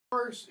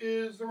Course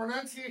is the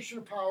renunciation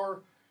of power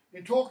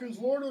in Tolkien's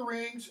Lord of the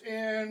Rings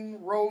and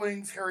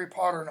Rowling's Harry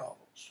Potter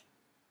novels.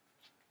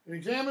 It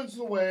examines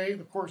the way,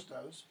 the course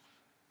does,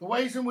 the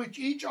ways in which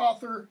each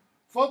author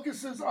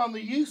focuses on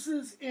the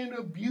uses and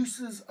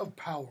abuses of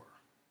power,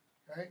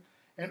 okay?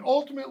 And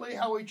ultimately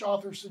how each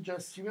author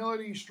suggests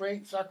humility,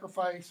 strength,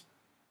 sacrifice,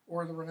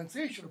 or the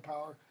renunciation of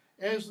power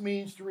as the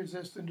means to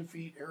resist and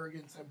defeat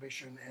arrogance,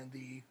 ambition, and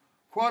the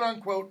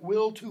quote-unquote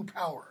will to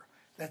power.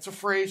 That's a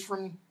phrase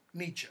from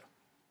Nietzsche.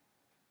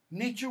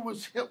 Nietzsche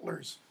was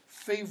Hitler's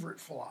favorite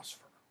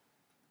philosopher.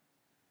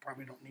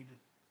 Probably don't need to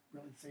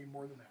really say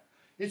more than that.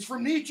 It's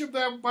from Nietzsche,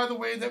 by the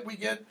way, that we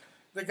get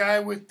the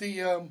guy with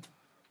the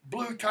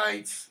blue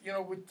tights,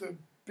 with the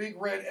big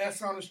red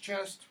S on his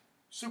chest,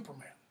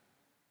 Superman.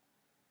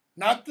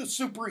 Not the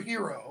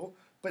superhero,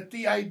 but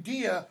the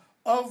idea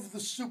of the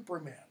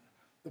Superman.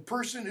 The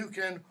person who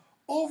can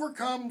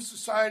overcome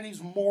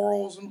society's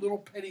morals and little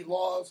petty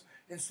laws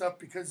and stuff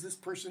because this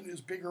person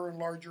is bigger and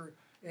larger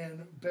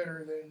and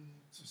better than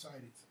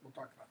society. We'll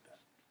talk about that.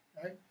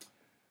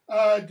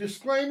 Okay?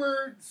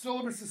 Disclaimer,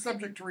 syllabus is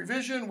subject to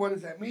revision. What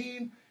does that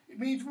mean? It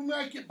means we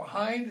might get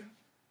behind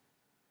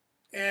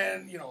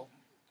and,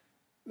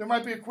 there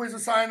might be a quiz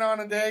assigned on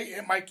a day.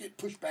 It might get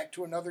pushed back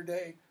to another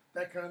day,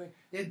 that kind of thing.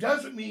 It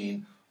doesn't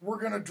mean we're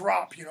going to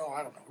drop,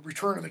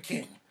 Return of the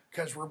King,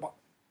 because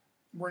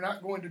we're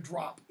not going to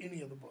drop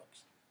any of the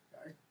books.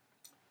 Okay?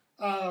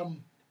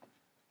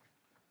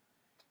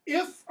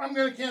 If I'm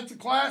going to cancel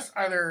class,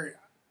 either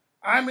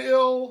I'm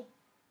ill,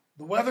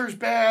 the weather's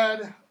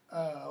bad,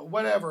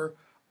 whatever,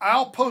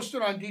 I'll post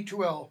it on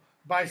D2L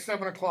by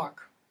 7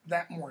 o'clock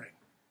that morning.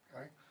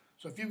 Okay?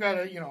 So if you've got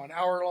an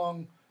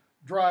hour-long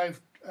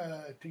drive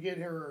to get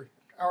here, or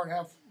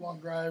hour-and-a-half long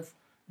drive,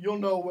 you'll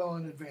know well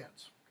in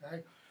advance.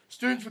 Okay?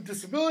 Students with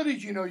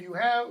disabilities, you know who you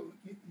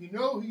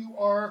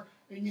are,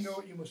 and you know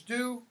what you must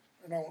do,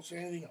 and I won't say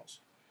anything else.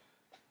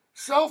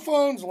 Cell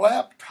phones,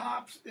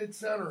 laptops,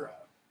 etc.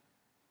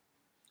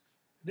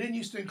 I didn't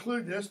used to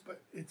include this,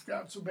 but it's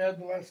gotten so bad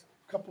in the last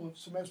couple of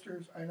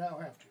semesters, I now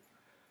have to.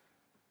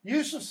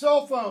 Use of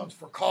cell phones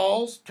for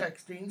calls,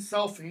 texting,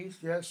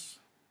 selfies, yes,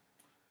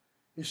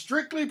 is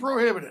strictly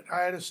prohibited.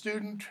 I had a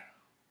student,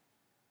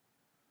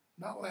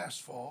 not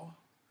last fall,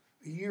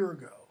 a year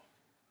ago,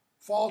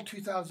 fall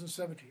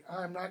 2017.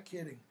 I'm not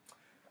kidding.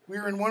 We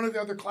were in one of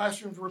the other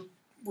classrooms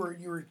where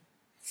you were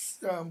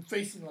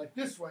facing like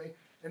this way,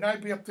 and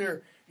I'd be up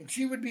there, and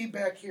she would be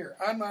back here.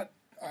 I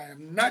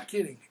am not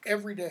kidding.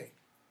 Every day,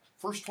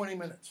 first 20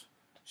 minutes,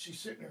 she's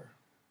sitting there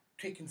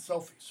taking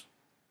selfies.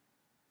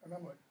 And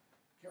I'm like,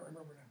 can't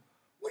remember now.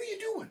 What are you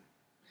doing?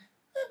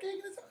 I'm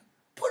taking this on.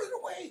 Put it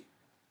away.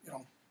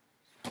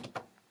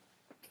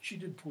 She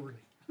did poorly.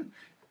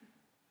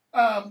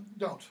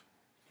 Don't.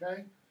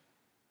 Okay?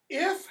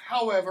 If,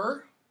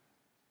 however,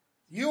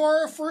 you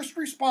are a first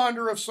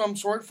responder of some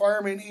sort,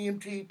 fireman,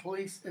 EMT,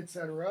 police,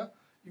 etc.,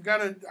 you've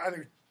got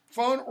either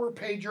phone or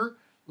pager,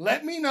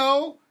 let me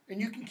know and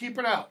you can keep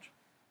it out.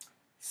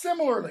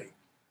 Similarly,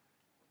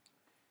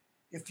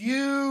 if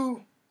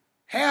you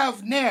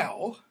have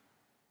now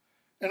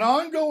an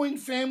ongoing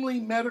family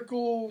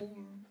medical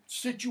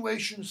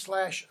situation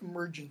 /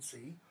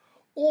 emergency,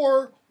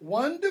 or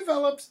one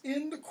develops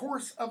in the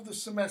course of the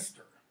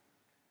semester,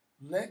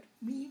 let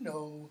me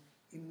know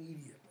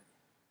immediately.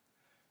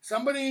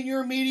 Somebody in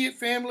your immediate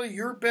family,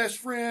 your best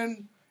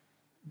friend,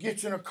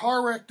 gets in a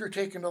car wreck, they're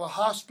taken to the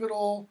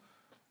hospital.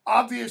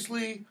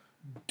 Obviously,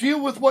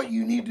 deal with what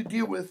you need to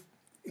deal with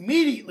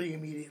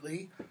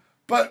immediately,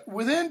 but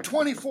within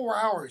 24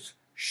 hours,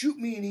 shoot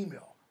me an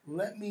email.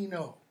 Let me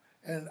know.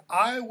 And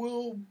I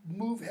will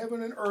move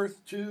heaven and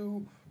earth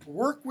to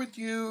work with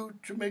you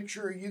to make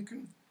sure you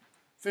can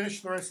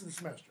finish the rest of the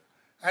semester.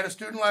 I had a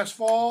student last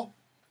fall,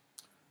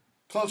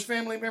 close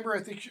family member.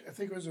 I think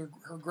it was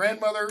her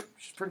grandmother.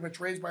 She's pretty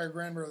much raised by her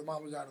grandmother. The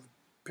mom was out of the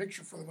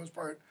picture for the most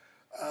part.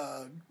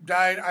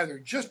 Died either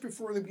just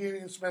before the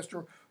beginning of the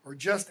semester or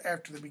just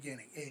after the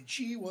beginning. And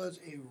she was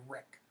a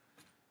wreck.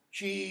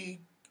 She,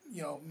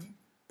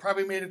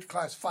 probably made it to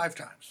class 5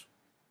 times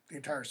the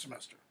entire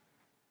semester.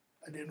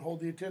 I didn't hold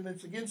the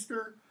attendance against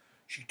her.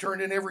 She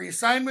turned in every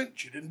assignment.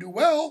 She didn't do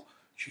well.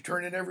 She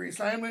turned in every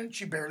assignment.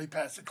 She barely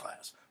passed the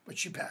class, but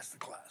she passed the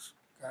class.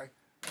 Okay?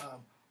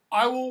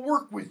 I will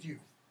work with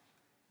you,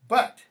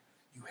 but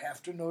you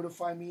have to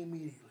notify me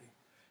immediately.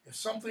 If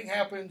something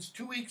happens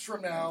 2 weeks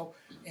from now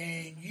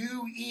and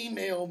you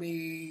email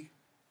me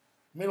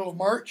middle of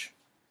March,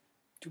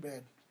 too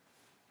bad.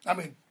 I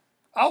mean,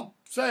 I'll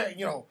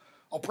say,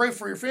 I'll pray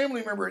for your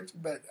family member,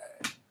 but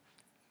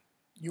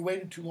you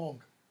waited too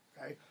long.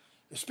 Okay?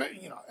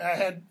 I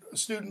had a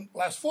student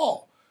last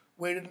fall,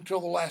 waited until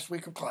the last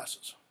week of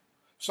classes.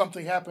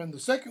 Something happened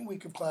the second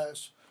week of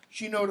class.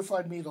 She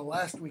notified me the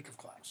last week of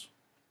class.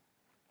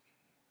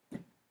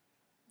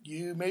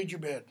 You made your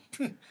bed.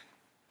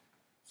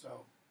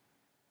 So,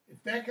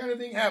 if that kind of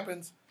thing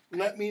happens,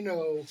 let me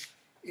know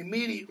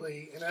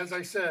immediately. And as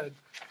I said,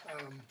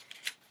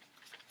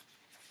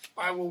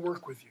 I will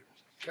work with you.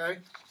 Okay?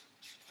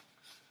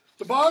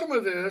 The bottom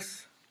of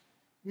this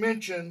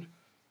mentioned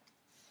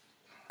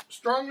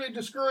strongly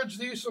discourage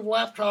the use of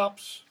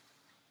laptops,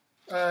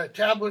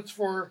 tablets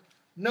for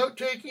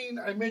note-taking.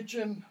 I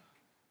mentioned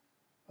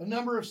a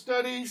number of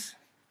studies.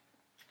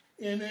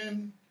 And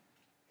then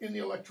in the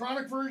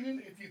electronic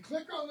version, if you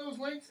click on those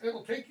links,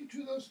 it'll take you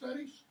to those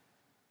studies.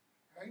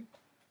 Okay?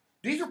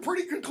 These are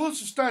pretty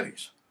conclusive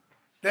studies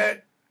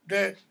that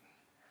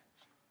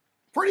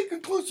pretty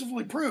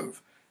conclusively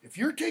prove if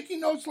you're taking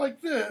notes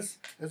like this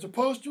as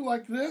opposed to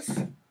like this,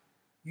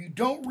 you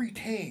don't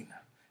retain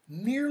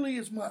nearly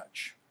as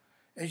much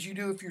as you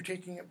do if you're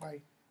taking it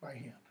by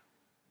hand.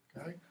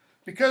 Okay?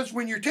 Because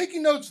when you're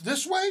taking notes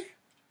this way,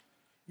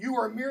 you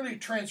are merely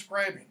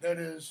transcribing. That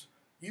is,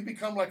 you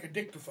become like a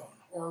dictaphone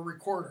or a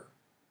recorder,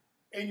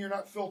 and you're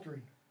not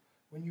filtering.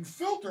 When you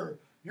filter,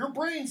 your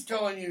brain's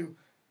telling you,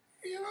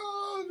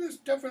 this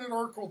definite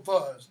article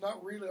is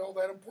not really all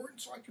that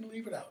important, so I can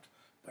leave it out.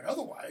 But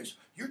otherwise,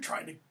 you're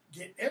trying to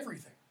get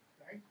everything.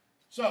 Okay?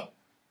 So,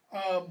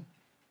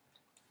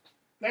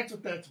 that's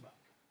what that's about.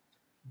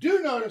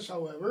 Do notice,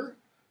 however,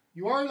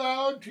 you are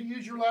allowed to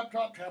use your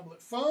laptop,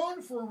 tablet,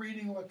 phone for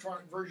reading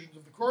electronic versions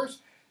of the course.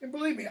 And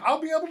believe me,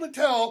 I'll be able to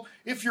tell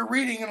if you're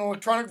reading an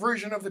electronic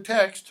version of the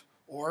text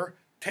or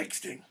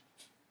texting.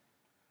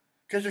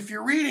 Because if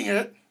you're reading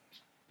it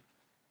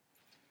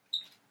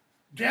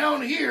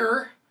down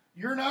here,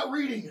 you're not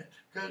reading it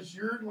because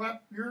your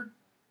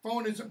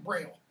phone isn't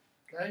Braille.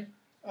 Okay?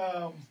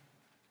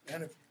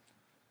 And if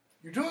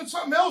you're doing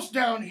something else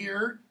down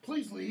here,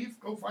 please leave.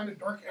 Go find a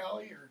dark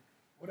alley or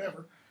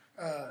whatever.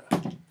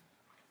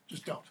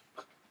 Just don't.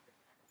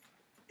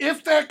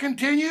 If that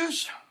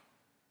continues,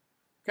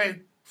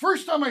 okay,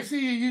 first time I see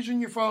you using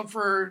your phone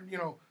for,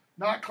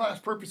 not class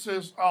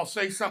purposes, I'll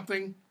say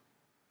something.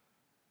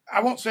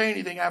 I won't say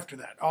anything after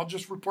that. I'll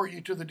just report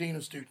you to the dean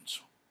of students.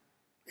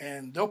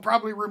 And they'll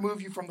probably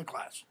remove you from the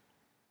class.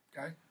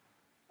 Okay?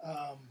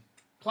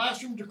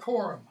 Classroom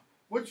decorum.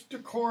 What's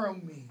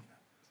decorum mean?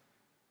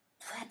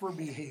 Proper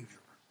behavior.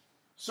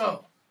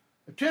 So,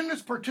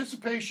 attendance,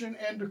 participation,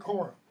 and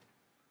decorum.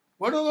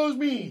 What do those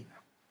mean?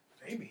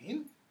 They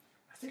mean,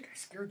 I think I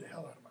scared the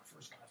hell out of my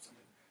first class.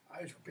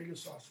 Eyes were big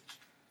as sausage.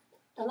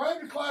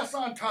 Arrive to class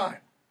on time.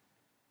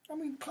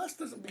 Class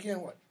doesn't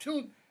begin,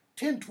 till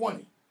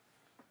 10:20.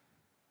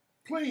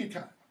 Plenty of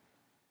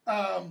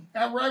time.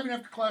 Arriving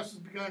after class has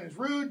begun is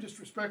rude,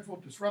 disrespectful,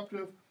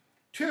 disruptive.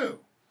 2,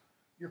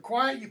 you're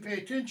quiet, you pay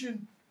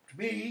attention to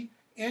me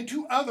and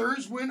to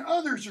others when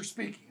others are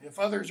speaking. If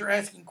others are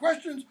asking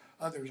questions,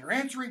 others are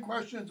answering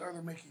questions, others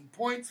are making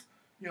points,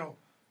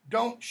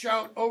 don't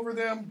shout over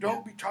them,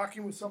 don't be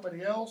talking with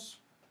somebody else.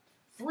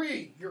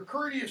 3, you're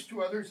courteous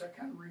to others. That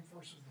kind of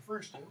reinforces the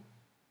first 2.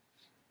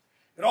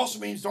 It also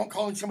means don't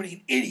call somebody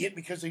an idiot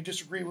because they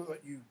disagree with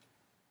what you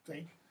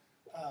think.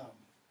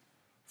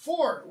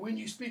 4, when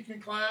you speak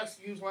in class,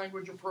 use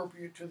language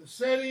appropriate to the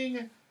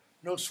setting.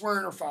 No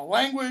swearing or foul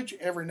language.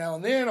 Every now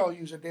and then I'll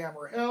use a damn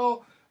or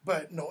hell,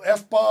 but no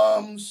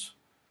F-bombs.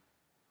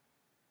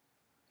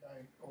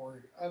 Okay,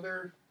 or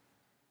other.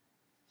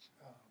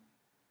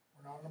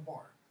 We're not in a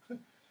bar.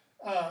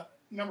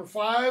 Number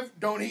 5,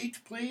 don't eat,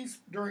 please,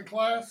 during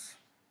class.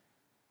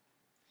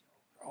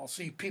 I'll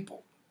see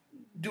people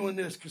doing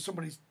this because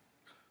somebody's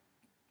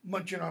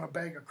munching on a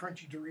bag of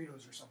crunchy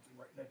Doritos or something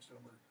right next to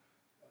them, or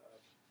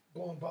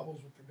blowing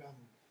bubbles with their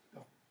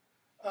gum.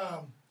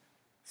 No.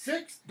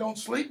 6, don't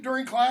sleep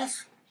during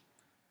class.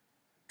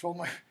 Told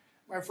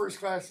my first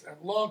class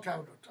a long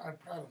time ago, I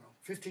don't know,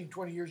 15,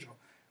 20 years ago.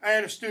 I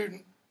had a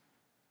student,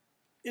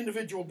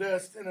 individual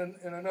desk in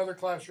another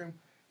classroom.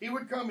 He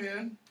would come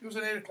in, it was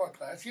an 8 o'clock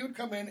class, he would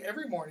come in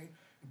every morning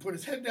and put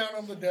his head down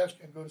on the desk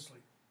and go to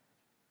sleep.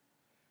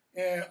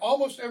 And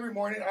almost every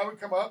morning I would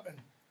come up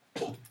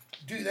and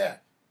do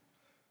that.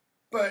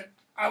 But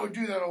I would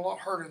do that a lot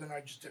harder than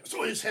I just did.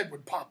 So his head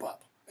would pop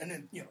up and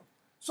then,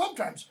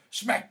 sometimes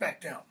smack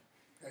back down.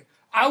 Okay?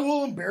 I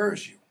will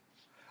embarrass you.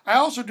 I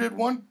also did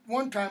one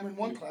time in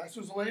one class,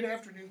 it was a late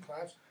afternoon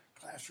class,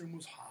 classroom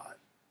was hot.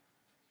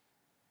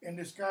 And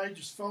this guy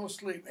just fell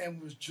asleep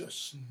and was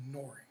just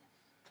snoring.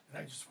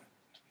 And I just went,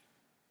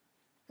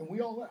 and we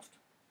all left.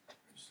 I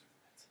just said,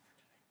 that's it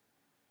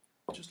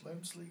for today. Just let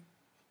him sleep.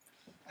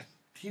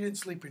 He didn't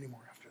sleep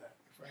anymore after that,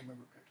 if I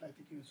remember correctly. I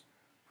think he was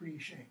pretty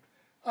ashamed.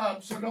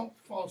 So don't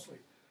fall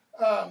asleep.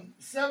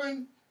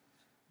 7,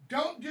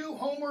 don't do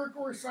homework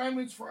or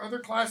assignments for other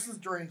classes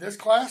during this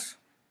class.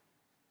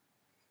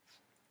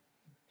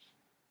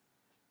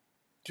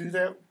 Do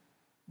that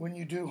when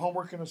you do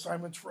homework and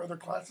assignments for other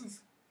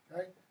classes.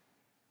 Okay.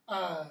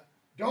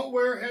 Don't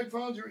wear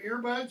headphones or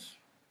earbuds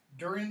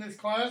during this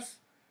class.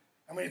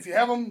 If you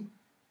have them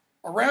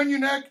around your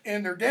neck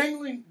and they're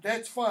dangling,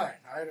 that's fine.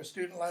 I had a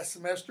student last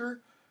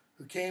semester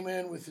who came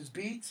in with his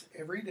Beats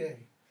every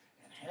day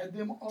and had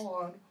them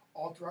on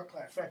all throughout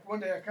class. In fact, one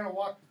day I kind of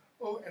walked,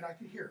 and I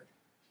could hear it.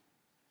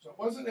 So it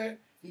wasn't that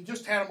he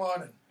just had them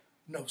on and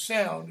no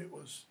sound. It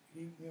was,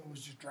 he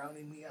was just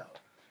drowning me out.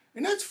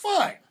 And that's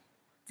fine.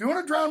 If you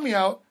want to drown me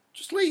out,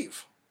 just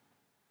leave.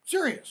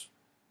 Serious.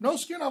 No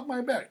skin off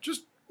my back.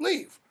 Just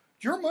leave.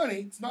 It's your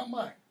money. It's not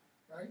mine.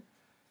 Right?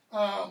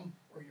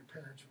 Or your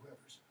parents or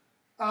whoever's.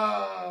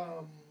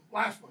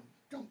 Last one.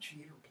 Don't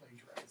cheat or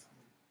plagiarize.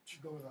 It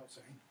should go without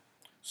saying.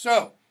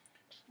 So,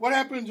 what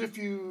happens if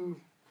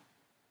you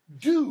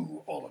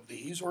do all of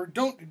these or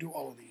don't do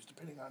all of these,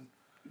 depending on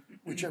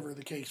whichever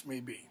the case may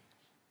be?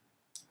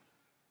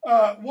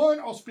 One,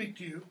 I'll speak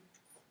to you.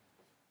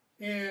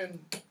 And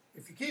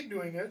if you keep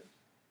doing it,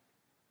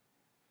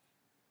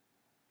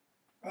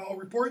 I'll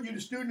report you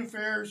to student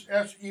affairs,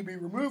 ask that you be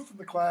removed from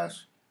the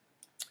class.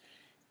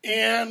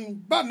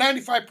 And about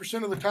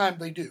 95% of the time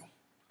they do.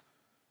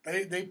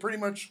 They pretty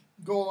much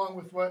go along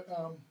with what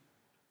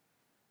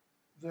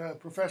the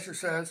professor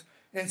says.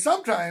 And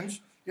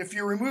sometimes, if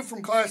you're removed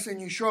from class and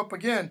you show up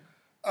again,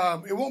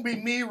 it won't be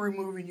me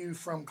removing you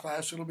from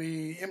class. It'll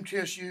be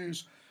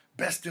MTSU's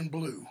Best in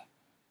Blue.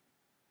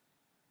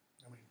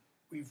 I mean,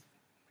 we've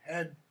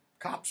had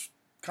cops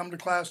come to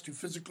class to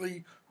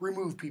physically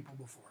remove people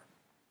before.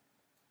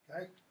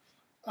 Okay?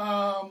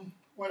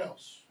 What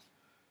else?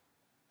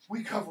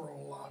 We cover a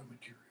lot of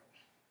material.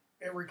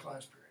 Every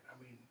class period.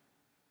 I mean,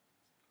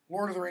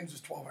 Lord of the Rings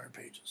is 1,200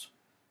 pages.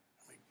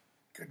 I mean,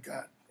 good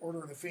God.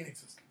 Order of the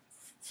Phoenix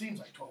seems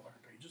like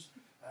 1,200 pages.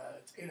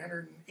 It's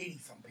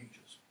 880-some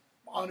pages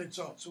on its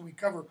own. So we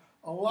cover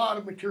a lot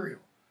of material.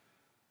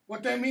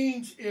 What that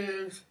means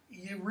is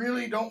you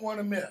really don't want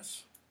to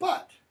miss.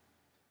 But,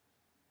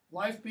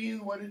 life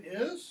being what it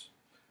is,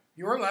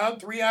 you're allowed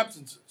 3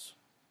 absences.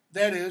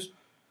 That is,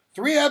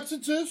 3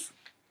 absences,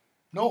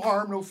 no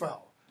harm, no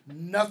foul.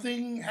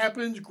 Nothing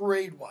happens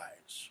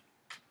grade-wise.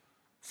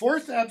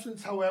 4th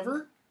absence,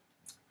 however,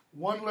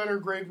 1-letter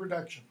grade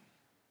reduction.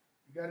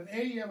 You got an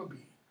A, you have a B.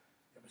 You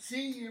have a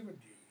C, you have a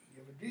D. You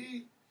have a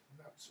D,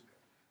 not so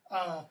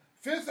good.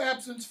 5th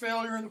absence,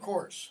 failure in the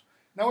course.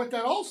 Now what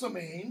that also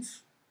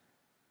means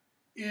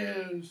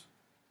is,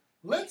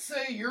 let's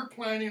say you're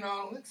planning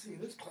on, let's see,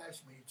 this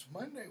class meets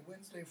Monday,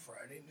 Wednesday,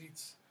 Friday,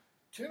 meets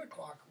 10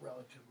 o'clock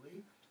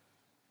relatively.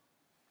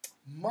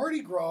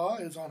 Mardi Gras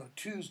is on a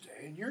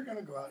Tuesday, and you're going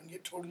to go out and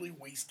get totally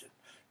wasted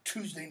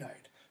Tuesday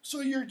night.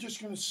 So you're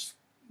just going to,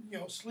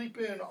 sleep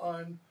in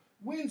on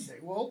Wednesday.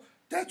 Well,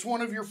 that's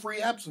one of your free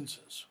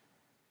absences.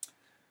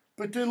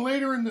 But then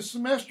later in the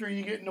semester,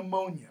 you get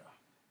pneumonia,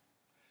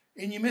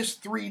 and you miss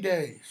 3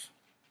 days.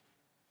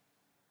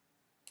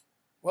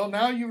 Well,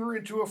 now you were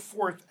into a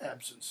 4th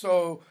absence.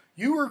 So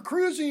you were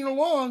cruising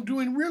along,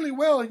 doing really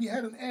well, and you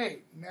had an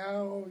A.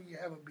 Now you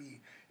have a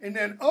B. And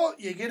then,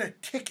 you get a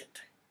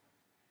ticket.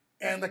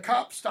 And the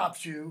cop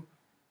stops you,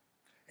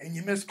 and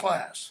you miss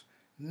class.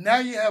 Now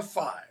you have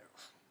 5.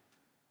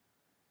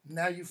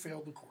 Now you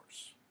failed the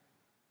course.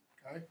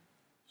 Okay?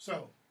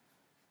 So,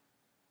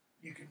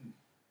 you can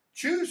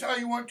choose how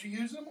you want to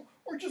use them,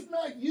 or just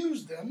not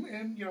use them,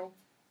 and,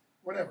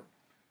 whatever.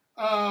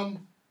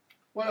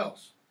 What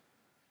else?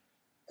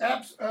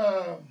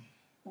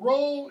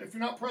 Roll, if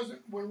you're not present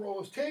when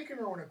roll is taken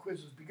or when a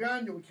quiz has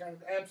begun, you'll be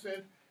counted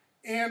absent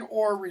and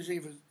or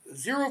receive a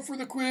 0 for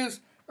the quiz.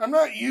 I'm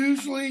not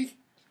usually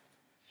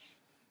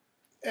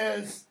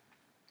as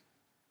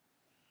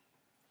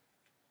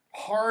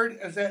hard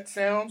as that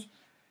sounds,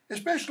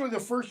 especially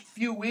the first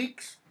few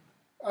weeks.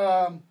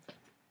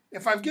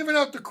 If I've given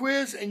out the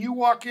quiz and you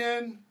walk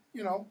in,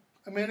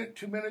 a minute,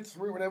 2 minutes,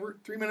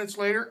 3 minutes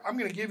later, I'm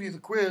going to give you the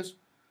quiz.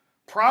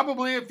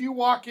 Probably if you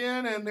walk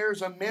in and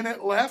there's a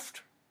minute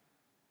left,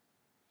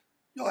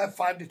 you'll have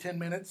 5 to 10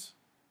 minutes,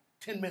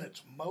 10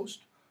 minutes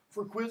most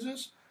for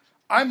quizzes.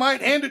 I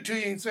might hand it to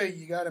you and say,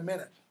 you got a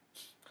minute.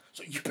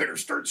 So you better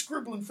start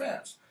scribbling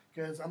fast,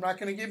 because I'm not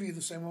going to give you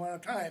the same amount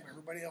of time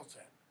everybody else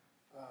had.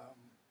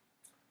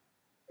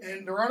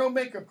 And there are no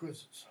makeup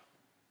quizzes.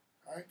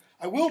 All right?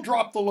 I will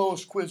drop the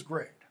lowest quiz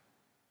grade.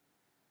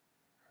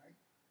 All right?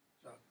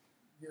 So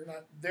you're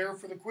not there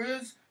for the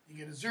quiz, you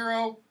get a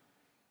 0,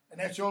 and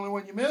that's the only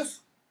one you miss,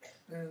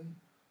 then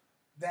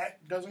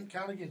that doesn't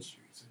count against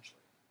you,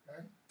 essentially.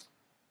 Okay?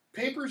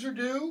 Papers are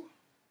due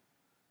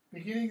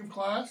beginning of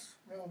class.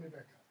 Well, let me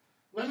back up.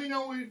 Let me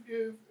know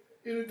if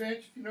in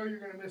advance if you know you're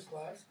going to miss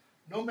class.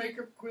 No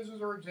makeup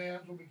quizzes or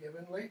exams will be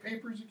given. Late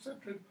papers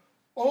accepted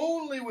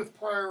only with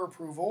prior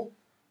approval.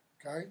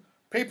 Okay?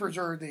 Papers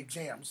are the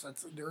exams.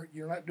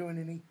 You're not doing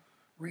any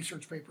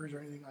research papers or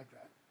anything like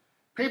that.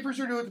 Papers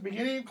are due at the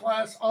beginning of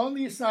class on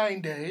the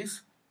assigned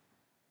days.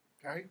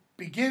 Okay?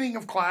 Beginning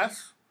of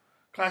class.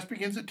 Class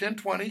begins at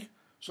 10:20.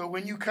 So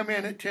when you come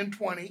in at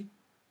 10:20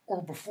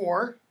 or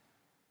before,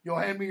 you'll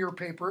hand me your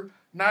paper,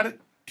 not at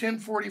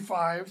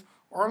 10:45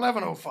 or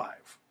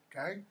 11:05.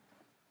 Okay?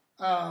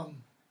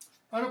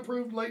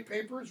 Unapproved late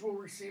papers will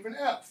receive an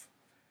F.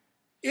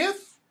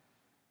 If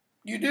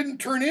you didn't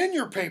turn in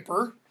your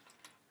paper,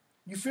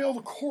 you fail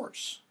the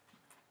course.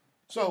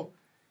 So,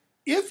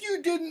 if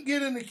you didn't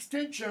get an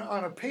extension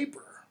on a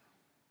paper,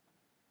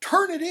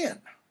 turn it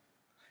in.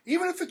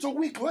 Even if it's a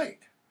week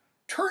late,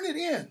 turn it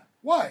in.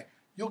 Why?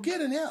 You'll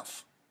get an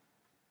F.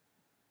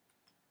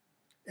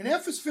 An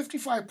F is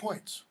 55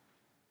 points.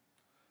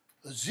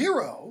 A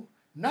 0,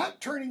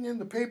 not turning in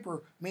the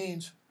paper,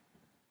 means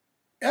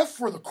F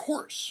for the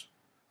course.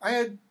 I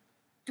had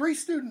 3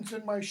 students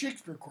in my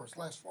Shakespeare course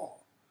last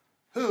fall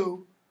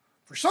who,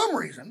 for some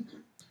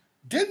reason,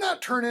 did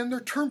not turn in their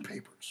term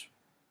papers.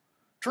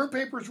 Term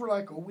papers were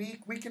like a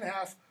week and a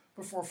half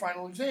before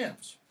final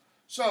exams.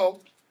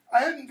 So I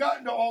hadn't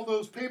gotten to all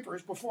those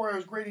papers before I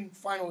was grading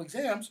final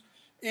exams,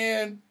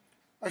 and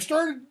I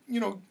started,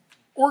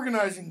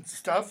 organizing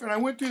stuff, and I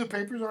went through the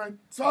papers, and I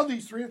saw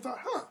these three, and thought,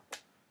 huh.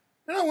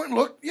 And I went and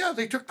looked, yeah,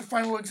 they took the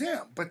final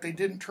exam, but they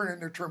didn't turn in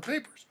their term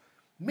papers.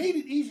 Made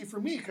it easy for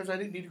me because I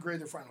didn't need to grade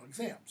their final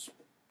exams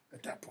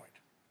at that point,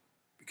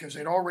 because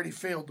they'd already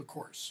failed the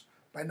course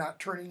by not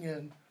turning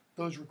in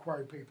those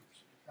required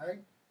papers, okay?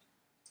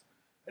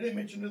 I didn't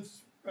mention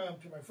this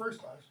to my first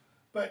class,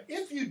 but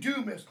if you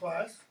do miss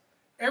class,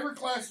 every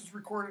class is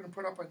recorded and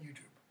put up on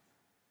YouTube,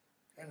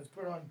 and it's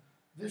put on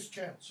this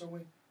channel. So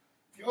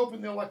if you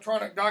open the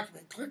electronic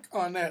document, click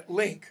on that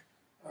link,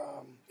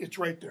 it's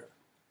right there.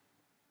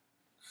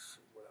 Let's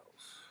see what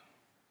else.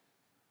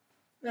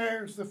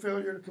 There's the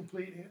failure to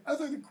complete,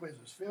 other than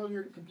quizzes,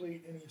 failure to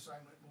complete any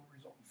assignment will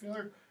result in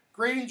failure.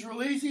 Grading's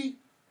real easy.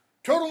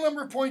 Total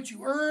number of points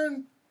you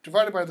earn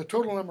divided by the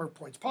total number of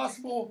points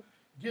possible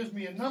gives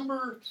me a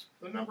number.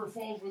 The number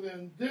falls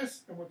within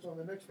this and what's on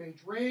the next page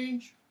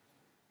range.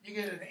 You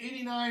get an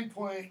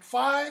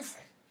 89.5,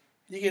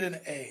 you get an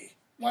A.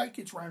 Like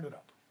it's rounded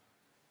up.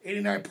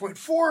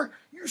 89.4,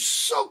 you're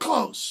so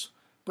close,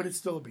 but it's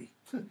still a B.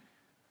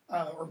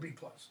 Or B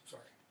plus,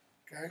 sorry.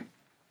 Okay?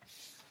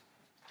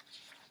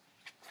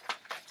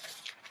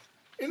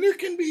 And there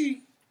can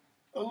be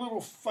a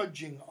little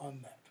fudging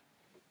on that.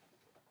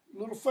 A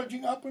little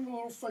fudging up and a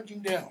little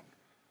fudging down.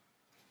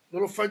 A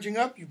little fudging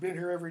up, you've been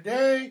here every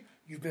day,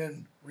 you've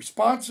been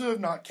responsive,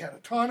 not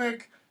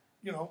catatonic.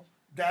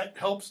 That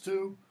helps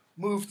to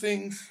move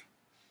things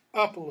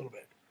up a little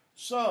bit.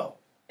 So,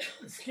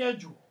 the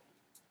schedule.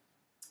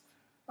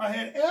 I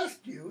had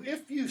asked you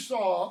if you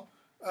saw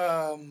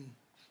the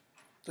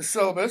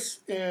syllabus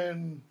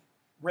and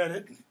read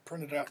it and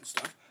printed it out and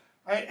stuff.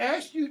 I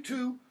asked you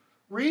to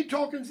read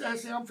Tolkien's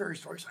essay on fairy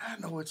stories. I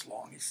know it's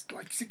long. It's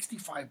like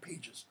 65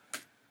 pages.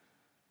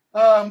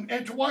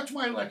 And to watch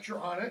my lecture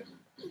on it.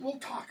 We'll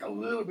talk a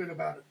little bit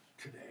about it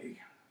today.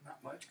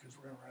 Not much because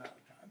we're going to run out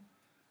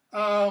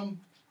of time.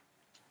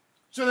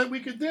 So that we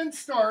could then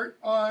start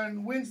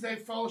on Wednesday,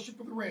 Fellowship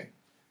of the Ring.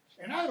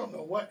 And I don't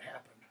know what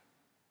happened.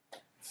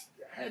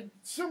 I had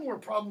similar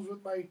problems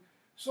with my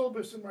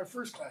syllabus in my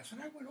first class.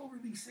 And I went over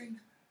these things,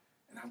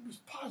 and I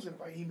was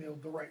positive I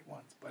emailed the right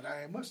ones. But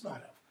I must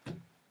not have.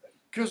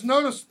 Because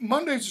notice,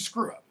 Monday's a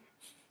screw-up.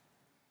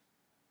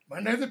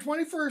 Monday the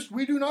 21st,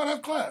 we do not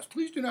have class.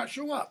 Please do not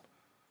show up.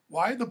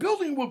 Why? The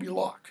building will be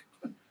locked.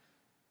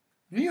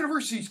 The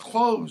university's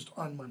closed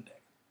on Monday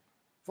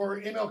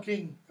for ML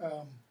King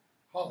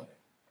holiday.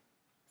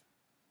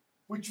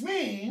 Which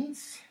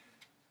means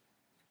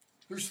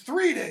there's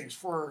 3 days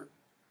for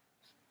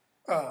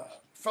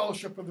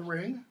Fellowship of the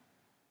Ring,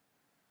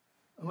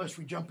 unless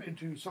we jump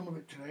into some of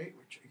it today,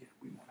 which again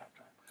we won't have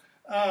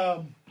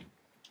time.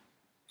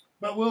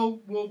 But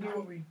we'll do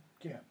what we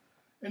can.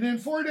 And then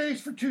 4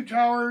 days for Two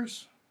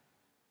Towers,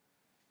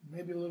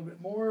 maybe a little bit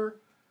more.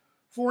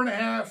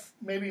 4.5,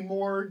 maybe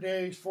more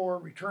days for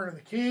Return of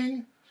the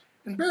King.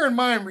 And bear in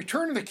mind,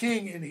 Return of the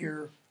King in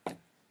here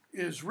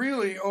is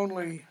really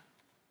only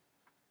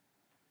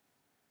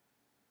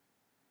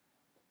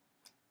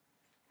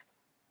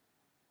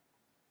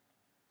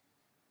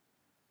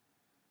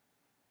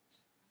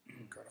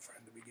gotta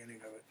find the beginning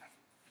of it.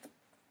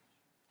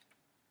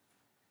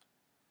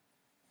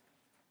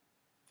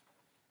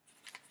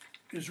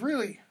 Is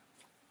really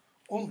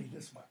only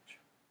this much.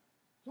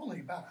 It's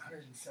only about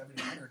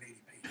 170,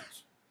 180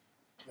 pages.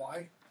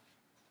 Why?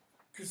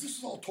 Because this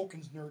is all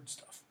Tolkien's nerd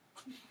stuff.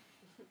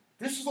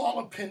 This is all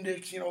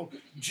appendix,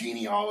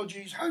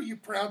 genealogies, how you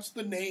pronounce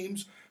the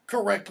names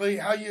correctly,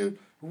 how you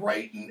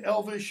write in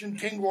Elvish and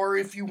Tingor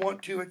if you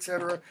want to,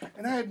 etc.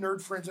 And I had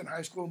nerd friends in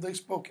high school, and they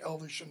spoke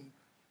Elvish, and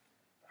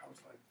I was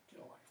like,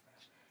 get a life,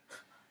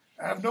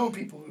 man. I've known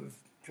people who,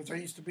 because I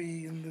used to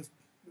be in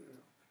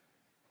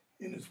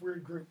this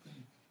weird group.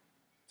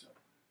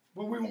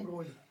 But we won't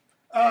go into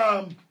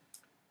that.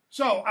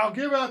 So I'll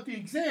give out the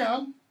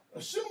exam,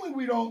 assuming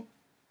we don't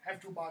have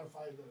to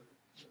modify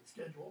the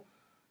schedule,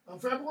 on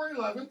February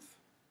 11th.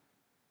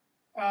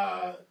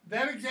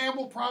 That exam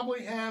will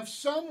probably have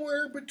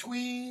somewhere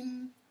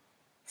between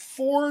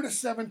 4 to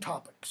 7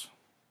 topics.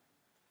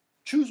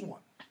 Choose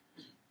one.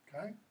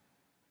 Okay?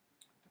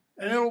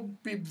 And it'll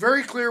be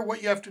very clear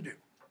what you have to do.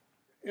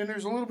 And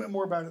there's a little bit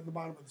more about it at the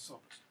bottom of the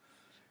syllabus.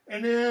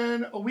 And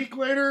then a week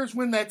later is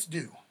when that's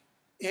due.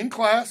 In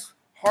class,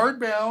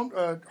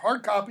 hardbound,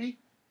 hard copy,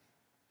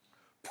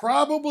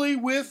 probably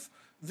with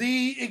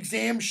the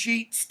exam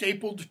sheet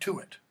stapled to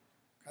it.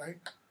 Okay?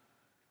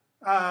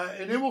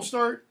 And then we'll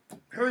start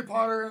Harry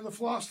Potter and the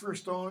Philosopher's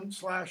Stone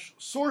 /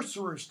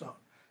 Sorcerer's Stone.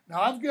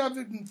 Now, I've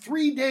given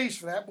 3 days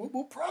for that, but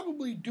we'll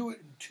probably do it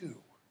in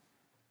 2.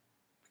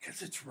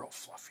 Because it's real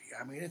fluffy.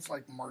 I mean, it's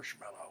like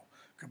marshmallow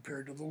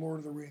compared to the Lord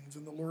of the Rings.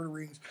 And the Lord of the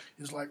Rings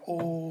is like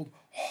old,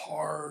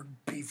 hard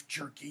beef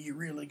jerky. You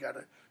really got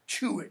to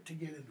chew it to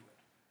get into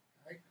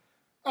it. Okay?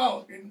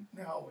 Oh, and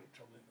now I'll wait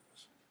till the end of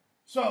this.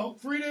 So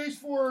 3 days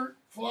for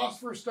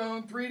Philosopher's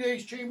Stone, 3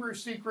 days Chamber of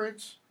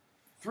Secrets,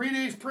 3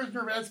 days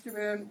Prisoner of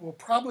Azkaban. We'll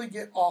probably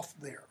get off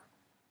there.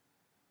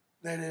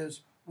 That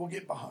is, we'll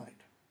get behind.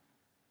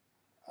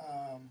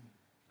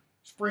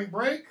 Spring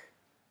Break,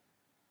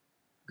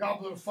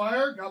 Goblet of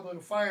Fire. Goblet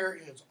of Fire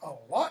is a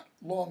lot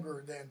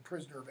longer than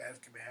Prisoner of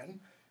Azkaban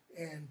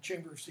and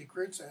Chamber of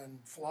Secrets and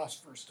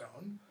Philosopher's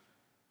Stone.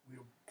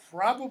 We'll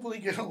probably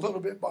get a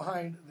little bit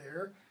behind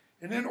there.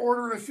 And then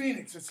Order of the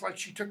Phoenix. It's like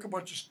she took a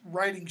bunch of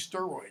writing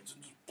steroids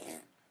and just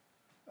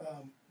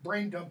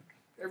brain dumped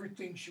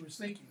everything she was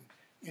thinking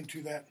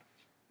into that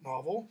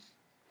novel.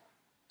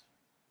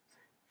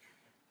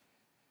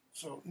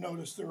 So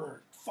notice there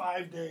are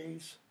 5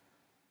 days.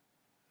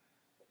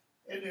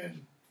 And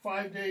then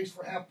 5 days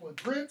for Half-Blood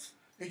Prince.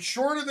 It's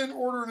shorter than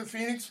Order of the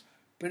Phoenix,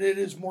 but it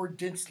is more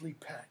densely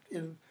packed.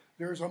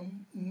 There's a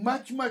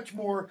much, much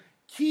more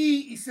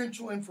key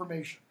essential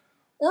information.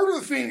 Order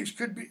of the Phoenix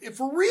could be, if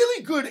a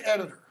really good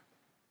editor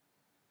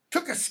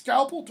took a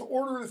scalpel to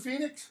Order of the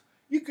Phoenix,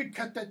 you could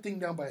cut that thing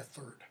down by a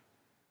third.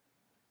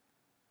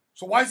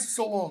 So why is it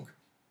so long?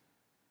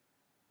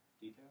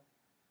 Detail?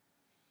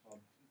 Well,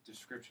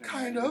 description?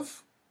 Kind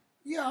of.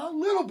 Yeah, a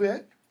little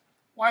bit.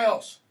 Why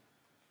else?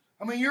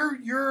 I mean,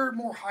 you're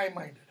more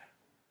high-minded.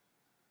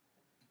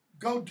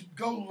 Go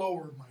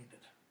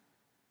lower-minded.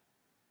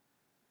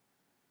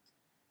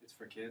 It's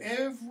for kids?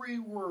 Every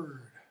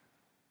word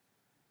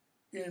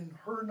in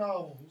her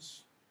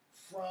novels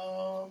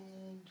from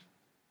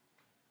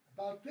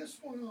about this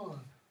one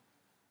on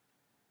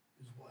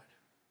is what?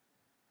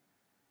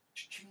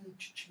 Cha-ching,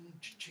 cha-ching,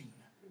 cha-ching.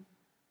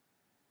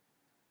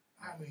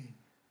 I mean,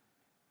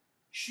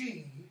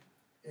 she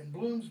and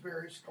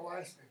Bloomsbury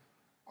Scholastic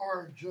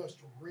are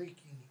just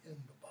raking in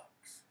the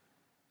bucks.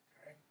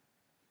 Okay?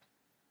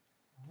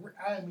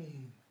 I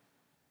mean,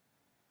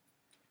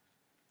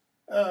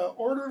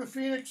 Order of the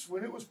Phoenix,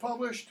 when it was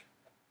published,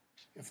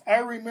 if I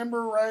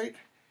remember right,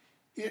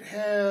 it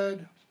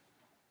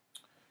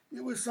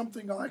was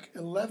something like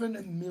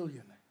 11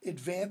 million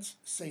advance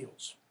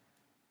sales.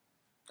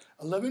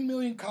 11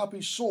 million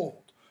copies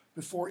sold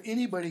before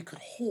anybody could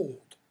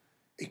hold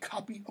a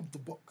copy of the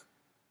book.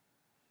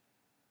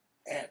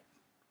 At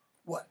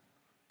what,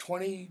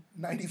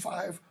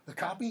 $20.95 a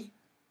copy?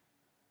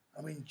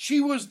 I mean,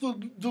 she was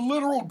the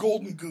literal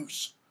golden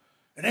goose.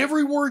 And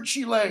every word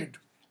she laid,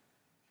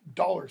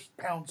 dollars,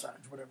 pound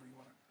signs, whatever you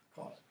want to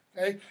call it.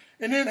 Okay?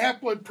 And then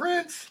Half-Blood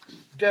Prince,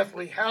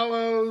 Deathly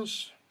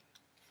Hallows.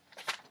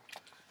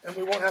 And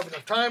we won't have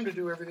enough time to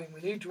do everything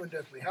we need to in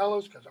Deathly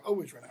Hallows because I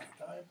always run out of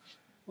time.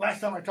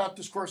 Last time I taught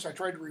this course, I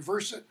tried to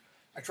reverse it.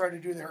 I tried to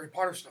do the Harry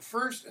Potter stuff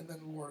first and then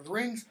the Lord of the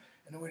Rings.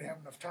 And then we didn't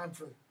have enough time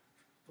for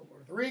the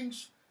Lord of the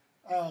Rings.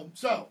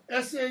 So,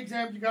 essay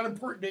exams, you got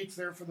important dates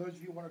there for those of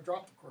you who want to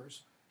drop the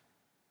course.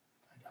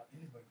 I doubt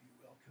anybody of you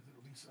will because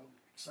it'll be so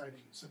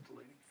exciting and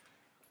scintillating.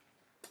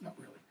 Not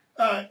really.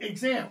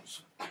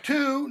 Exams.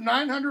 2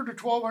 900 to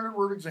 1,200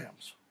 word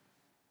exams.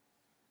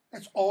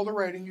 That's all the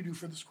writing you do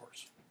for this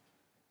course.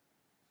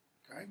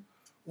 Okay?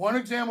 1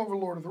 exam over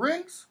Lord of the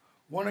Rings,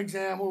 1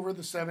 exam over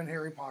the 7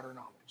 Harry Potter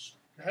novels.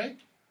 Okay?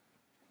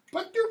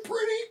 But they're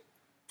pretty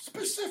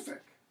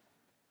specific.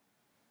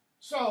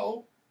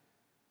 So,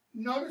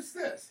 notice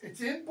this. It's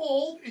in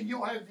bold, and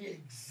you'll have the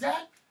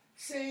exact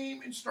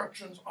same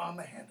instructions on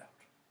the handout.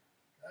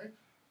 Okay?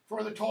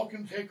 For the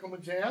Tolkien take-home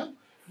exam,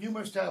 you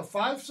must have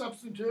 5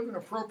 substantive and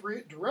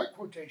appropriate direct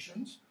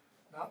quotations,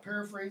 not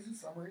paraphrases,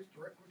 summaries,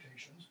 direct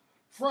quotations,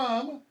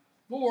 from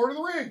The Lord of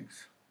the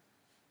Rings.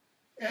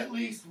 At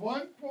least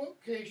 1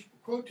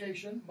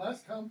 quotation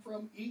must come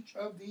from each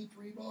of the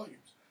 3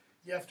 volumes.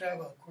 You have to have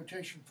a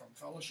quotation from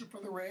Fellowship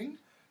of the Ring,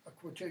 a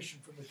quotation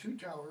from The Two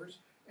Towers,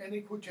 and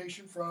a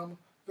quotation from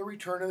The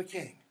Return of the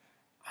King.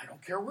 I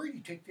don't care where you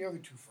take the other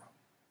 2 from.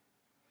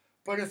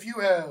 But if you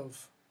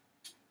have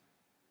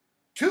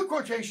 2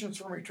 quotations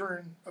from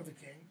Return of the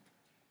King,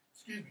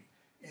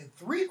 and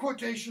 3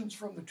 quotations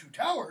from The Two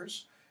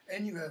Towers,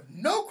 and you have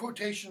no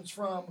quotations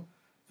from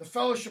The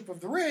Fellowship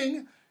of the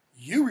Ring,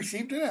 you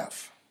received an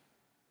F.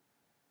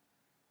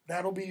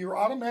 That'll be your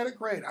automatic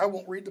grade. I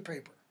won't read the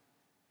paper.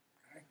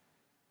 Okay?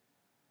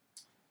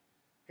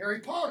 Harry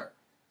Potter.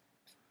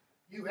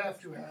 You have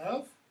to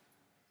have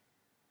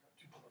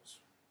too close.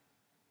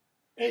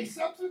 A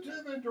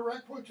substantive and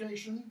direct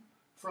quotation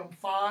from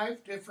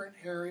 5 different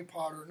Harry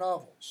Potter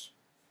novels.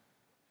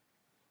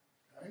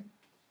 Okay?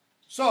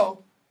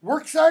 So,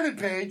 works cited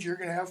page, you're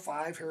going to have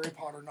 5 Harry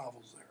Potter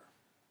novels there.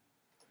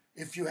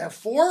 If you have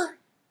 4,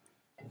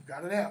 you've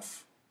got an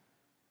F.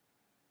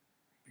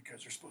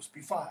 Because there's supposed to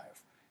be 5.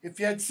 If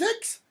you had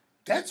 6,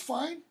 that's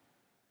fine.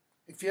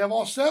 If you have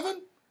all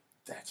 7,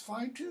 that's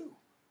fine too.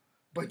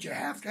 But you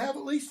have to have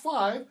at least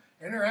 5,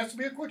 and there has to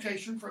be a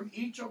quotation from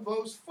each of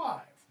those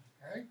 5.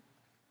 Okay?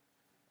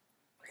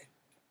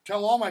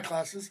 Tell all my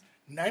classes,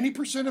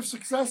 90% of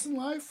success in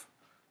life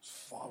is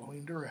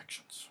following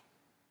directions.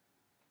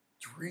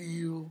 It's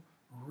real,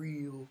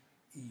 real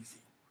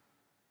easy.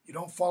 You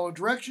don't follow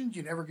directions,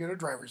 you never get a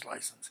driver's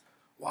license.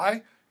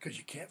 Why? Because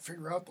you can't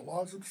figure out the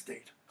laws of the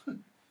state.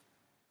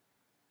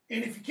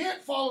 And if you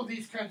can't follow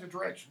these kinds of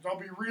directions, I'll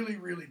be really,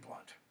 really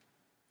blunt.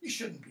 You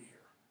shouldn't be here.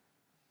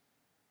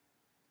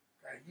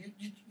 Okay?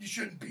 You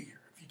shouldn't be here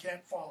if you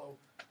can't follow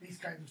these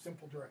kinds of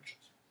simple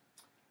directions.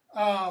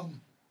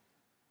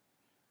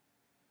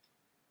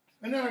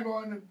 And then I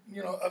go into,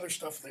 other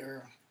stuff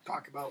there.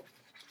 Talk about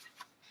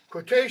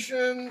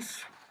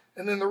quotations.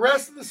 And then the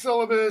rest of the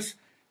syllabus,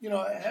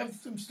 I have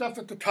some stuff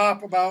at the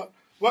top about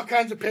what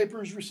kinds of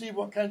papers receive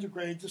what kinds of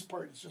grades. This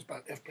part is just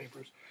about F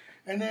papers.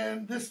 And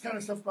then this kind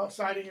of stuff about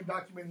citing and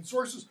documenting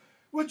sources,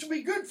 which will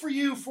be good for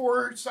you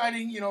for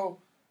citing,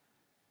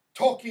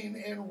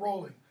 Tolkien and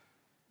Rowling.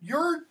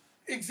 Your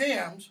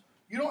exams,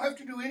 you don't have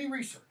to do any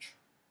research.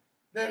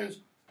 That is,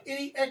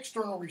 any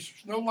external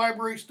research. No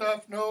library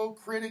stuff, no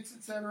critics,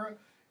 etc.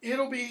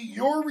 It'll be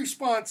your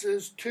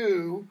responses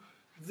to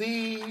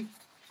the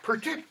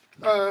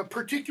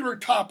particular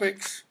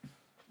topics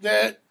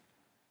that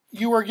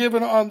you are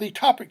given on the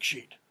topic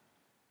sheet.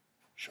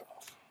 Shut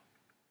off.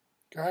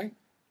 Okay?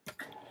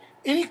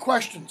 Any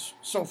questions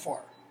so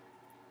far?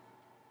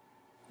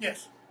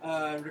 Yes?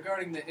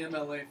 Regarding the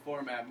MLA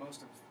format,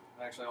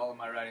 actually all of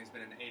my writing's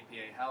been in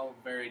APA. How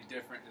very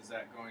different is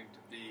that going to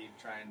be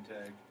trying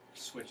to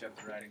switch up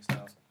the writing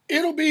style?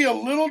 It'll be a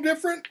little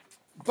different,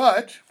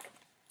 but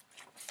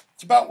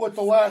it's about what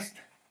the last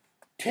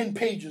 10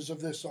 pages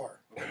of this are.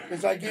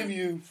 Because I give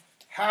you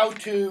how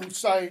to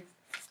cite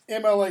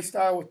MLA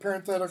style with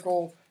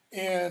parenthetical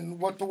and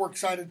what the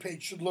works cited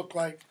page should look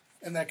like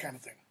and that kind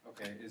of thing.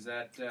 Okay, is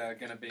that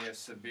going to be a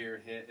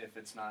severe hit if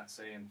it's not,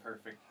 say, in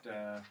perfect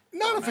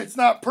Not if it's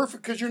not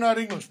perfect, because you're not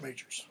English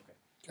majors.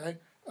 Okay?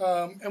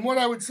 And what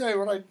I would say,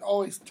 what I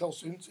always tell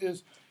students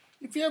is,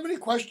 if you have any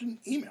question,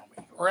 email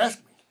me or ask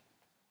me.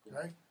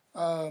 Okay?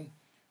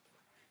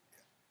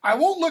 I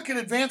won't look at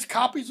advanced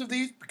copies of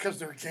these because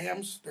they're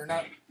exams. They're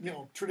not,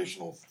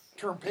 traditional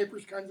term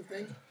papers kinds of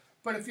things.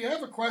 But if you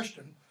have a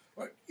question,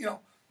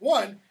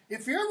 one,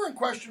 if you're ever in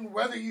question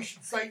whether you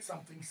should cite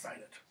something, cite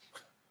it.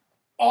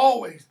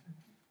 Always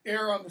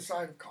err on the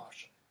side of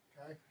caution.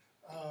 Okay?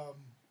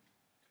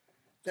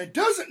 That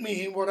doesn't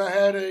mean what I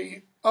had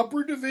a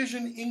upper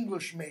division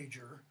English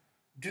major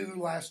do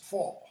last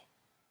fall,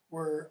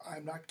 where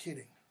I'm not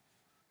kidding.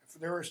 If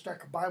there were a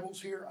stack of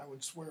Bibles here, I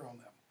would swear on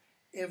them.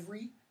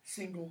 Every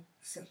single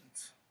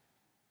sentence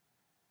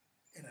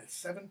in a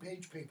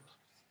 7-page paper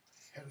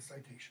had a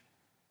citation.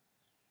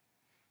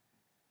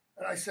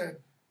 And I said,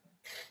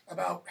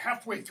 about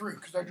halfway through,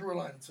 because I drew a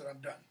line and said,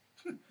 I'm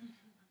done.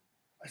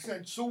 I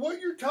said, so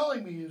what you're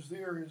telling me is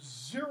there is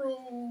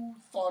zero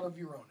thought of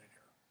your own in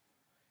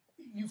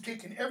here. You've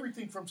taken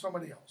everything from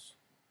somebody else.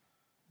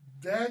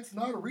 That's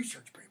not a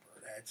research paper.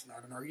 That's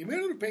not an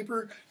argumentative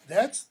paper.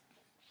 It's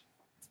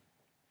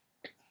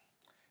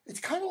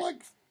kind of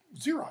like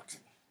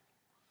Xeroxing.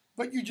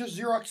 But you're just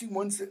Xeroxing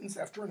one sentence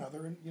after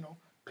another and,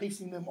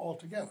 pasting them all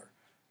together.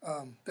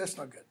 That's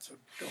not good, so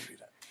don't do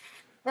that.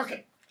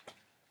 Okay.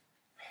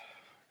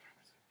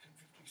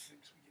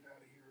 10:56, we get out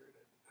of here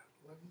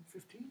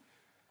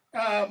at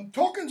 11:15.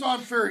 Tolkien's on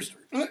fairy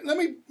story.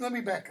 Let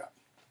me back up.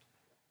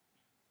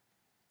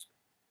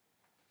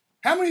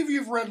 How many of you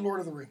have read Lord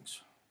of the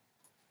Rings?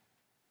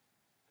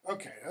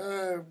 Okay,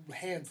 a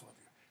handful of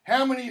you.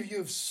 How many of you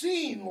have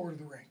seen Lord of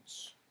the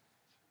Rings?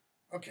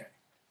 Okay.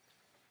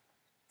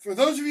 For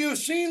those of you who have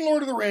seen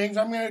Lord of the Rings,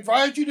 I'm going to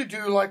advise you to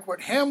do like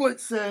what Hamlet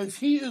says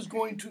he is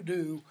going to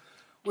do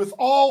with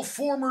all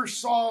former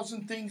saws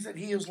and things that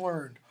he has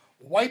learned.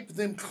 Wipe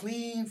them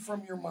clean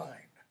from your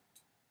mind.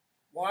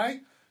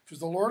 Why? Because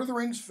the Lord of the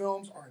Rings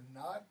films are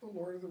not the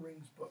Lord of the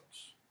Rings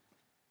books.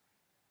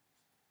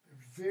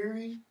 They're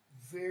very,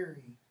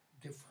 very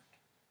different.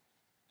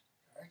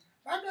 Okay?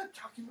 I'm not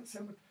talking about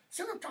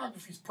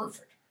cinematography is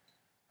perfect.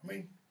 I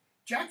mean,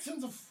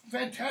 Jackson's a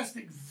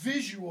fantastic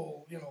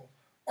visual,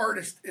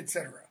 artist,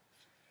 etc.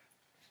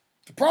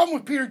 The problem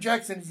with Peter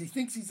Jackson is he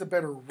thinks he's a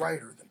better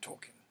writer than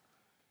Tolkien.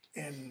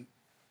 And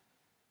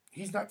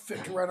he's not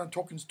fit to write on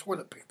Tolkien's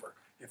toilet paper,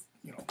 if,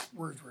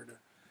 words were to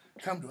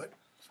come to it.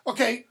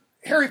 Okay,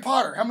 Harry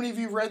Potter. How many of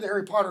you have read the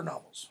Harry Potter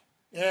novels?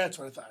 Yeah, that's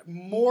what I thought.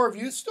 More of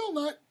you, still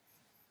not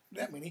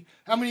that many.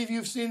 How many of you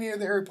have seen any of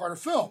the Harry Potter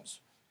films?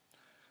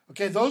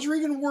 Okay, those are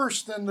even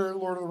worse than the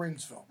Lord of the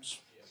Rings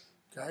films.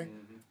 Okay?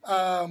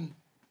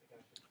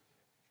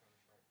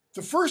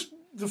 The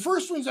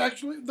first one's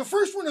actually, the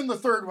first one and the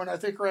third one I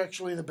think are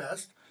actually the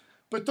best,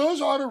 but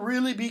those ought to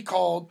really be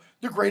called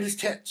the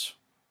greatest hits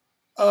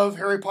of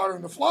Harry Potter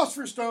and the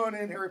Philosopher's Stone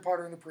and Harry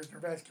Potter and the Prisoner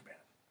of Azkaban,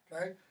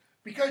 okay?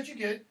 Because you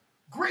get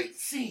great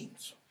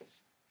scenes,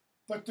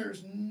 but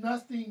there's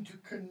nothing to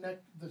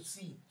connect the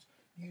scenes.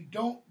 You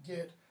don't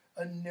get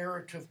a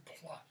narrative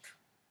plot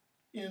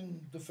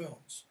in the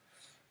films.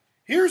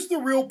 Here's the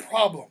real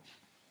problem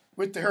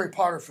with the Harry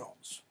Potter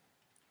films.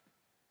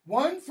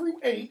 1 through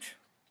 8,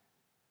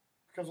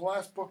 because the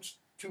last book's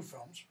 2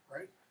 films,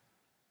 right?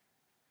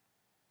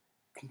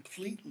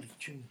 Completely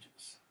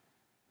changes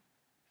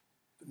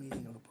the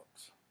meaning of the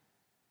books.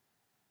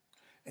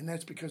 And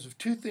that's because of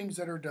 2 things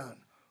that are done.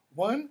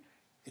 1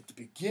 at the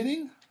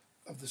beginning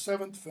of the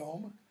 7th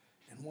film,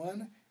 and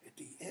 1 at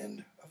the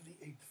end of the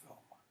 8th film.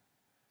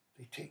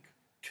 They take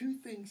two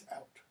things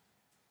out.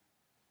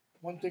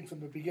 One thing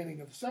from the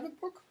beginning of the seventh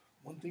book,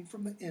 one thing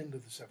from the end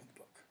of the seventh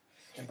book.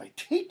 And by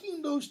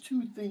taking those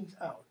two things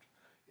out,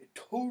 it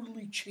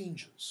totally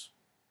changes,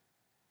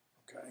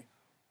 okay,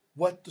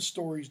 what the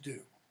stories do.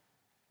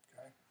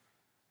 Okay?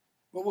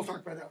 But we'll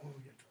talk about that when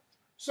we get to it.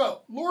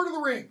 So, Lord of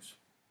the Rings.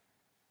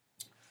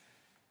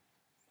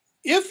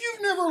 If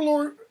you've never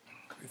read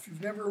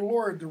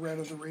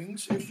the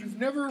Rings, if you've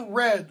never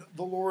read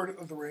the Lord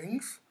of the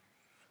Rings,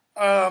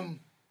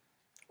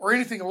 or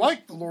anything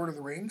like the Lord of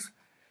the Rings,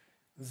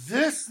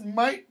 this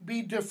might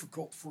be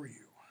difficult for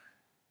you.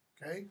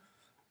 Okay?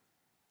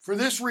 For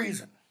this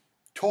reason,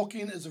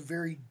 Tolkien is a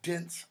very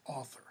dense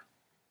author.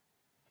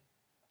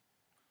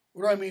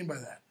 What do I mean by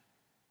that?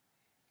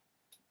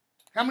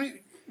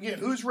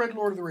 Who's read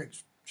Lord of the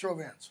Rings? Show of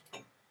hands.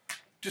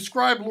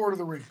 Describe Lord of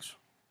the Rings.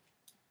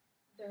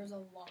 There's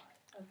a lot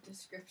of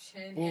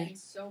description and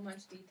so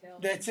much detail.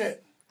 That's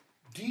it.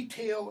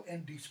 Detail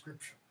and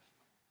description.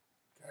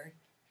 Okay?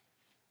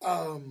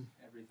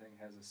 Everything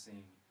has a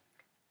scene.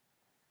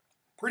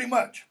 Pretty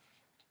much.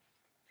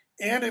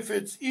 And if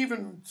it's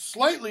even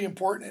slightly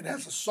important, it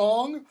has a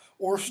song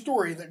or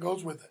story that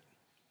goes with it.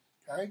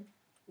 Okay?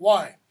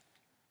 Why?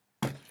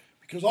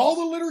 Because all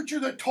the literature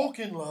that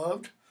Tolkien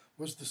loved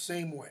was the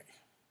same way.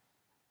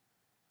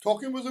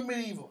 Tolkien was a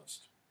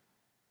medievalist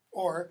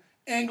or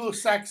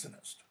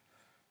Anglo-Saxonist.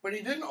 But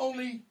he didn't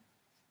only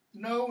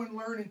know and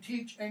learn and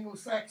teach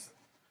Anglo-Saxon.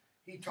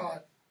 He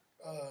taught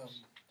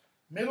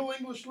Middle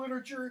English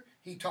literature.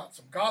 He taught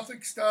some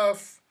Gothic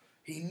stuff.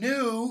 He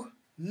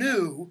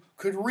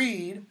could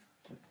read.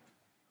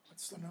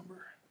 What's the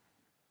number?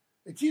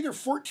 It's either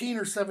 14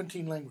 or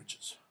 17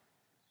 languages.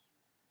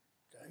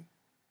 Okay?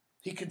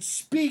 He could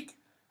speak,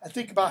 I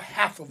think, about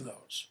half of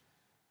those.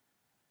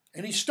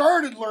 And he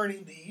started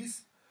learning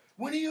these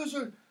when he was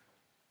a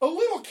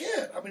little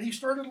kid. I mean, he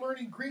started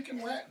learning Greek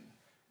and Latin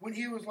when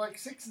he was like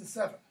 6 and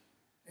 7,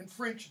 and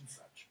French and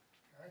such.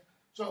 Okay?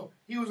 So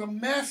he was a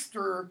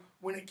master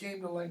when it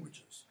came to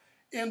languages.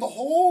 And the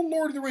whole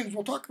Lord of the Rings,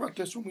 we'll talk about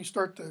this when we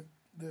start the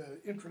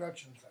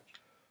introduction and such.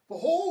 The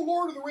whole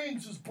Lord of the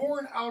Rings is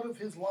born out of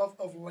his love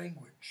of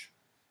language.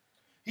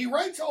 He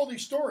writes all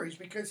these stories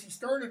because he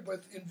started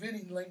with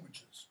inventing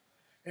languages.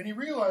 And he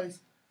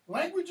realized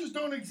languages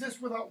don't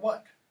exist without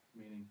what?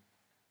 Meaning.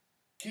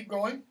 Keep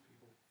going.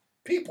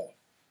 People.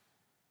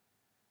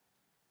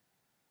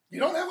 You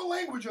don't have a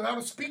language without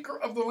a speaker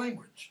of the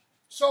language.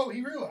 So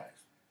he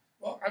realized,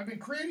 well, I've been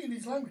creating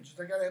these languages.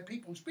 I got to have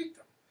people who speak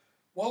them.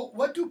 Well,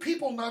 what do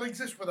people not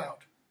exist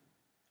without?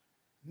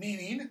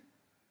 Meaning,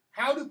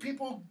 how do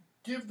people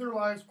give their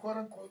lives, quote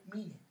unquote,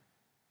 meaning?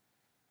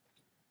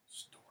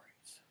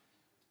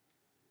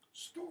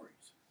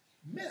 Stories,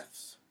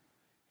 myths,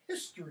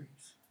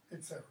 histories,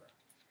 etc.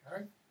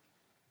 Okay?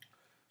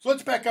 So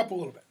let's back up a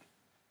little bit.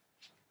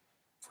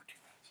 14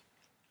 minutes.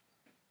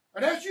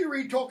 I'd ask you to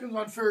read Tolkien's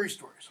on fairy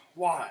stories.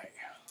 Why?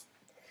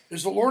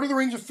 Is The Lord of the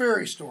Rings a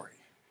fairy story?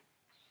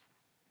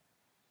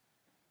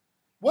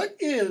 What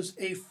is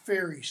a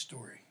fairy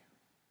story?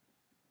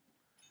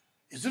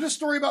 Is it a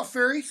story about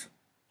fairies?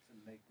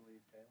 It's a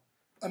make-believe tale.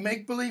 A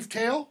make-believe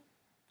tale?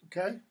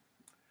 Okay.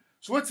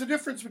 So what's the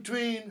difference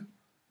between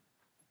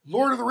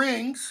Lord of the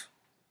Rings,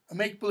 a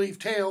make-believe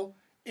tale,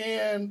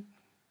 and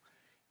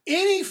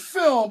any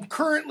film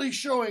currently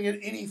showing at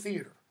any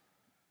theater?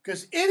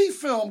 Because any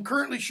film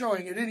currently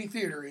showing at any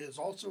theater is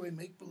also a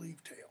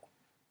make-believe tale.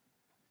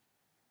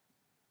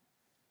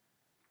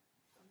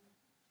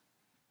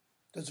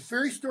 Does a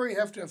fairy story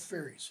have to have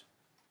fairies?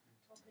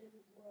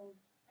 World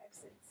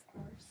exits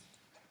ours.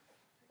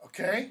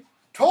 Okay.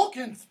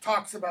 Tolkien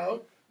talks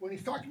about, when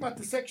he's talking about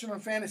the section on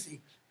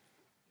fantasy,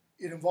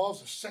 it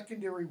involves a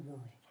secondary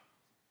world.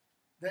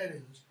 That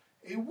is,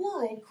 a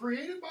world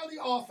created by the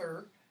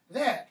author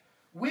that,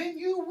 when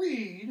you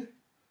read,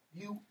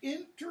 you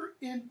enter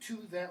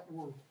into that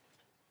world.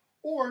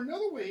 Or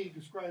another way he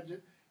describes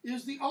it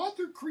is the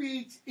author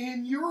creates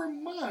in your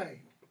mind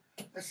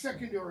a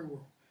secondary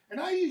world. And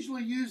I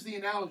usually use the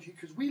analogy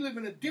because we live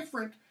in a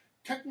different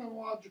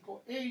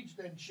technological age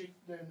than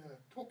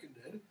Tolkien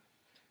did.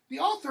 The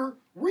author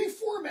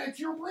reformats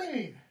your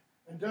brain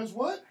and does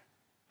what?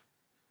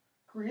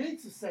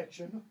 Creates a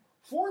section,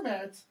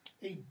 formats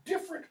a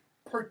different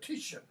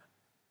partition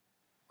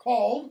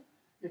called,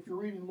 if you're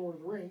reading Lord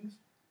of the Rings,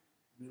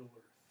 Middle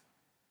Earth.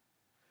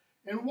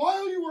 And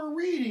while you are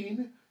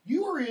reading,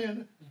 you are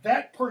in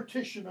that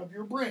partition of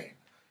your brain.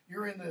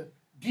 You're in the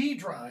D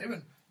drive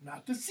and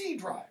not the C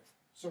drive,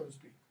 so to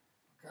speak.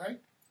 Okay?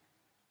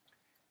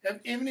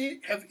 Have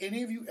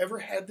any of you ever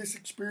had this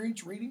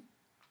experience reading?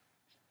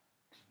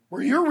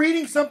 Where you're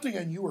reading something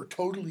and you are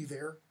totally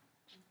there?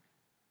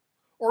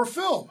 Or a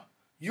film.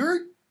 You're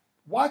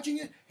watching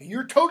it and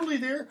you're totally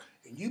there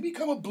and you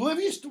become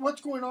oblivious to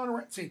what's going on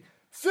around. See,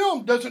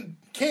 film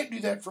can't do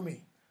that for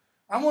me.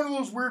 I'm one of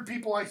those weird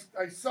people. I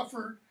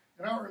suffer,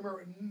 and I don't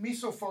remember,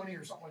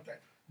 misophonia or something like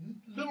that.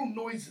 Little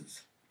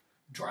noises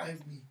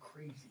drive me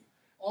crazy.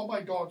 All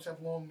my dogs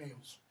have long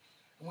nails,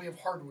 and we have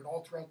hardwood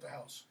all throughout the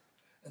house,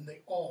 and they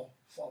all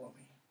follow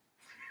me.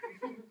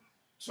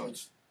 So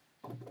it's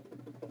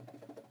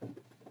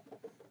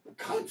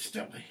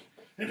constantly,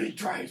 and it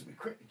drives me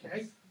crazy,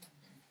 okay?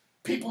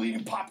 People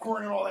eating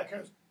popcorn and all that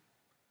kind of stuff.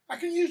 I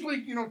can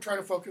usually, try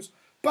to focus.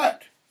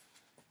 But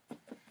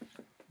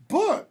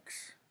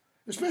books,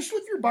 especially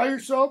if you're by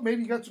yourself,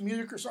 maybe you got some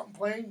music or something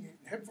playing,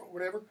 headphone,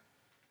 whatever,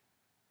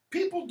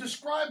 people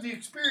describe the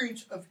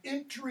experience of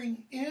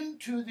entering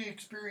into the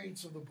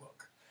experience of the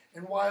book.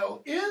 And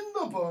while in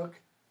the book,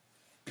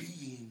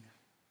 being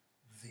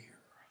there.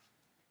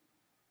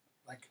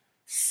 Like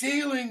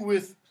sailing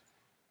with,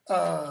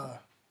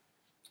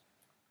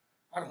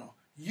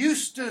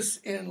 Eustace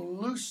and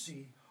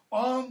Lucy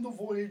on the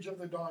voyage of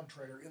the Dawn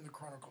Treader in the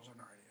Chronicles of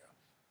Narnia.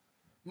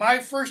 My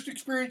first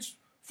experience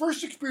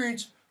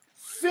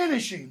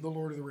finishing The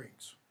Lord of the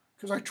Rings.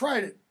 Because I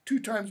tried it 2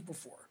 times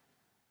before.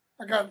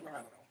 I got,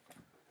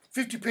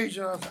 50 pages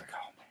and I was like,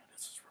 oh man,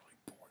 this is really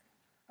boring.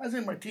 I was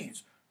in my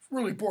teens. It's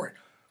really boring.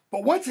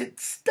 But once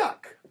it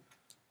stuck,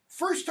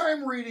 first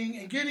time reading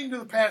and getting to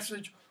the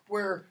passage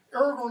where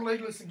Aragorn,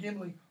 Legolas, and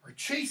Gimli are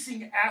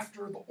chasing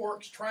after the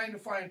orcs trying to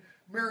find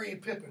Merry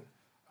and Pippin,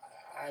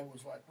 I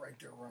was like right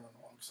there running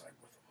alongside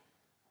with them.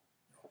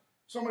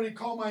 Somebody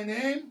call my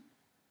name,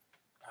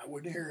 I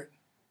wouldn't hear it.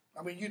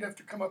 I mean, you'd have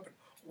to come up and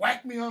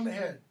whack me on the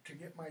head to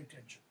get my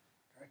attention.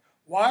 Okay?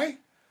 Why?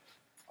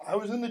 I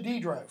was in the D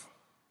drive.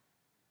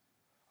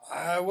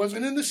 I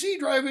wasn't in the C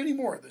drive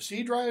anymore. The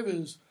C drive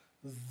is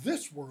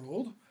this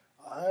world.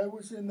 I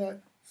was in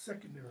that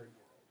secondary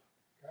world.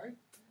 Okay?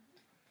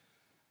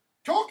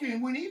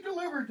 Tolkien, when he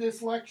delivered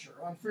this lecture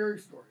on fairy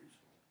stories,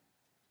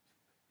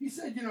 he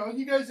said,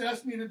 you guys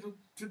asked me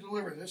to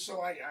deliver this,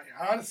 so I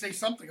ought to say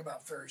something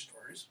about fairy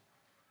stories.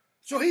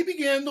 So he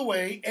began the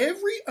way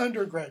every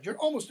undergraduate,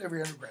 almost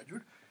every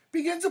undergraduate,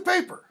 begins a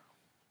paper.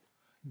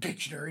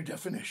 Dictionary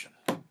definition.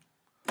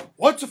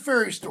 What's a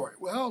fairy story?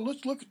 Well,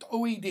 let's look at the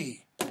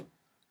OED.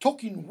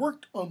 Tolkien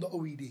worked on the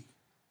OED,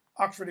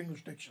 Oxford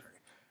English Dictionary.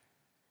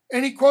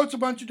 And he quotes a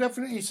bunch of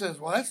definitions. He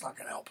says, well, that's not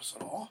going to help us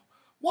at all.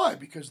 Why?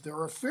 Because there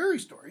are fairy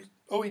stories.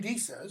 OED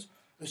says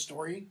the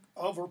story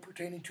of or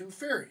pertaining to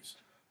fairies.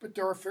 But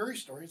there are fairy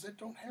stories that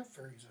don't have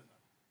fairies in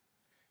them.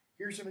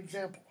 Here's an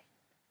example.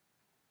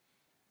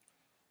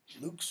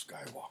 Luke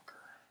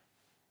Skywalker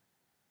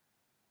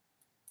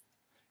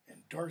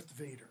and Darth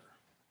Vader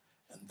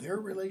and their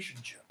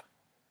relationship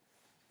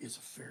is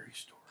a fairy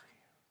story.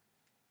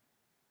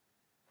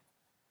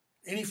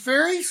 Any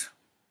fairies?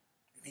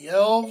 Any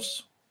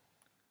elves?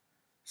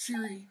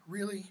 Siri,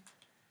 really?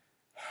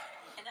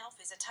 An elf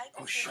is a type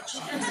Oh, of shut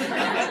fish.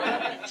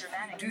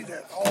 up. You do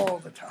that all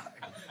the time.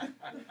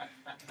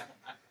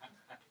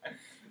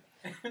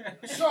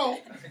 So,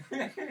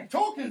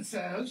 Tolkien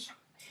says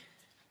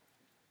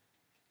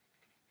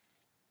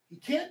he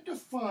can't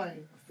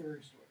define a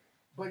fairy story,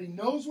 but he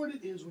knows what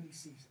it is when he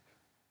sees it.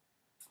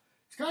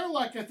 It's kind of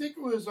like, I think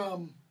it was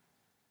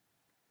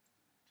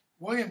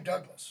William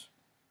Douglas,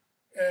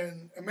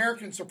 an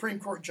American Supreme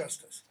Court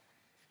justice,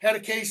 had a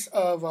case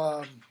of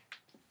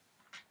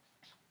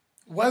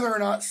whether or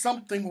not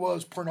something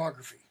was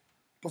pornography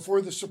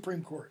before the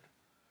Supreme Court.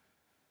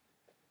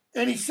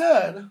 And he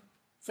said,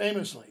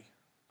 famously,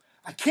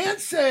 I can't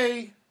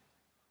say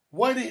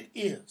what it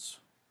is.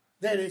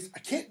 That is, I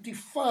can't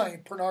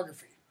define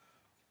pornography,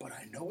 but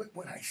I know it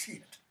when I see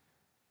it.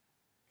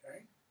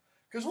 Okay?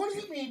 Because what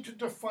does it mean to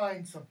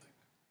define something?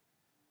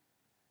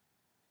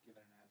 Give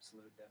it an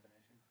absolute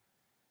definition.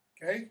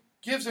 Okay?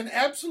 Gives an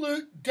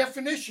absolute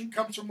definition,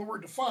 comes from the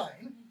word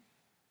define.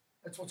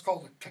 That's what's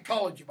called a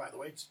tautology, by the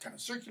way. It's kind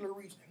of circular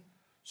reasoning.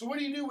 So what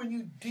do you do when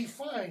you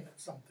define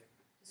something?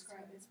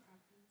 Describe its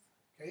properties.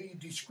 Okay, you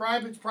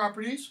describe its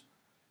properties.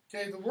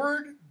 Okay, the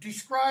word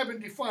describe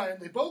and define,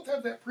 they both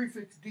have that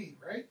prefix D,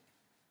 right?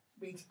 It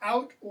means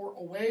out or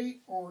away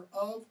or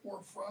of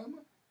or from.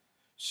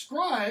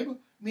 Scribe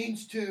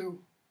means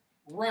to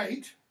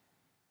write.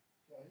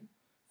 Okay.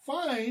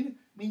 Fine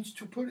means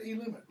to put a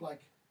limit,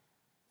 like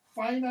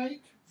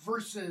finite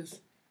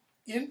versus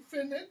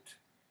infinite.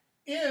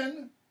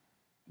 In,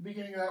 the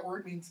beginning of that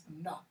word means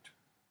not.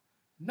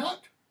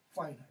 Not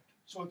finite.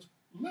 So it's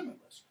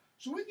limitless.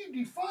 So when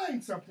you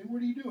define something,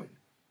 what are you doing?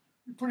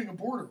 You're putting a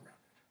border around it.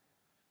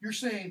 You're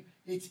saying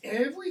it's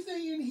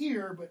everything in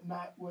here, but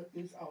not what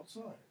is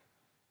outside.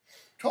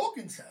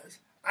 Tolkien says,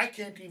 I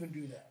can't even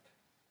do that.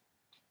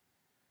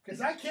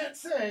 Because I can't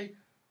say,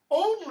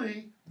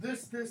 only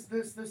this, and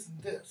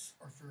this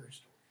are fairy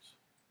stories.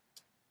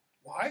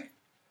 Why?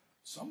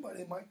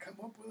 Somebody might come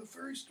up with a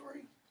fairy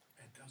story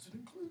that doesn't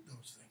include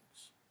those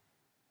things.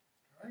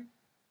 All right?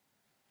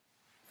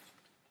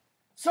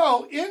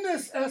 So, in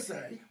this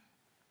essay,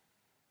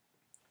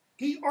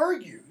 he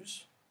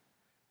argues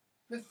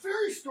that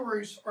fairy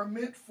stories are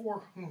meant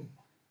for whom,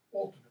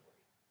 ultimately?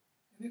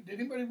 Did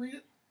anybody read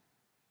it?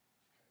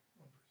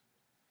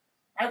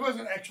 I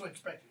wasn't actually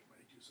expecting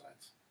anybody to, so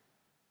that's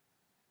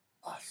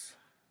us.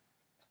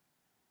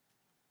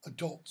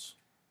 Adults.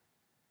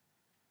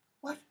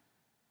 What?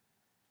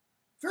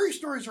 Fairy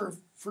stories are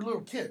for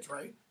little kids,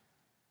 right?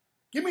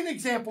 Give me an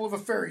example of a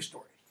fairy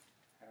story.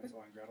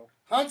 Hansel and Gretel.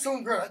 Hansel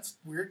and Gretel. That's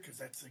weird because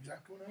that's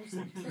exactly what I was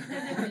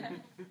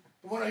thinking.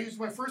 The one I used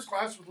in my first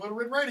class was Little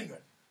Red Riding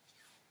Hood.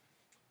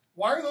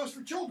 Why are those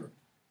for children?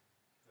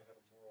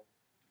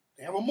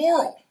 They have a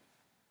moral.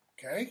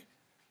 Okay?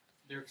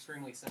 They're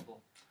extremely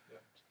simple.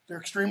 They're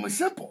extremely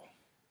simple.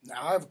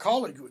 Now, I have a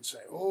colleague who would say,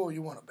 oh,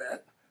 you want to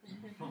bet?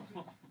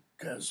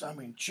 Because, I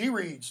mean, she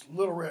reads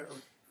Little Red,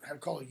 or had a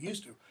colleague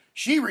used to.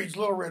 She reads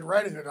Little Red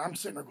Riding Hood, and I'm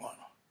sitting there going,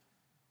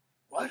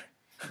 what?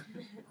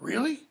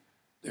 Really?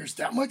 There's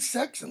that much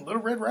sex in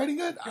Little Red Riding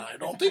Hood? I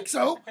don't think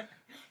so.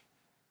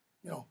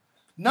 You know,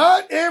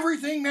 not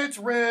everything that's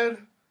red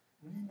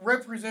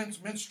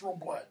represents menstrual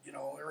blood, you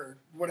know, or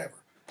whatever.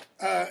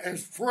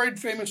 As Freud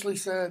famously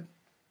said,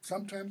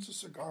 sometimes a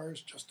cigar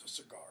is just a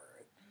cigar.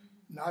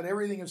 Not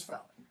everything is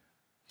phallic.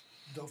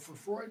 Though for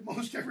Freud,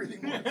 most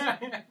everything was.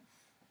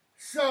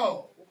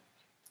 So,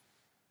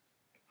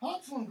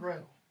 Hansel and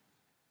Gretel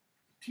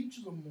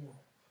teaches a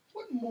moral.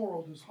 What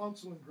moral does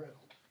Hansel and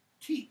Gretel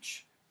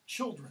teach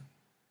children?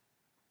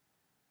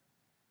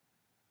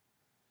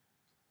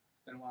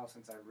 It's been a while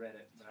since I read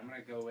it, but I'm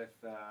going to go with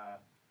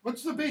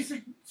What's the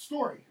basic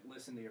story?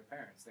 listen to your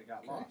parents. They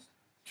got Okay. lost.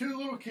 Two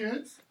little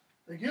kids,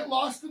 they get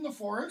lost in the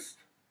forest.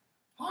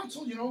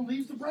 Hansel, you know,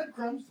 leaves the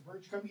breadcrumbs. The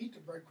birds come eat the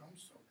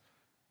breadcrumbs. So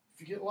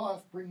if you get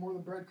lost, bring more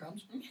than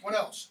breadcrumbs. What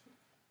else?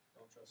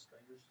 Don't trust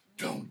strangers.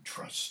 Don't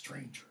trust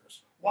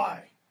strangers.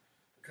 Why?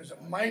 Because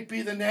it might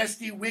be the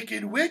nasty,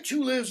 wicked witch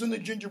who lives in the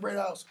gingerbread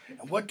house.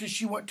 And what does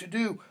she want to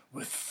do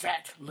with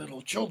fat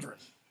little children?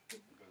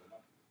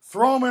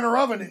 Throw them in her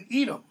oven and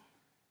eat them.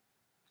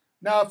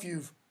 Now, if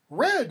you've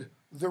read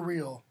the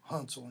real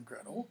Hansel and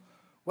Gretel,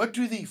 what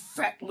do the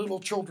fat little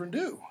children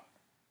do?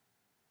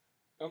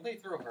 Don't they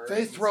throw her?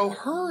 They throw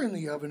her in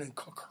the oven and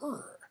cook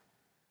her.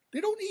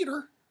 They don't eat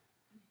her.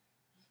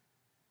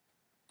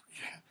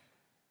 Yeah.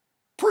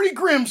 Pretty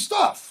grim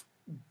stuff.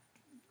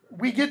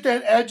 We get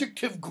that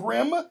adjective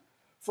grim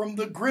from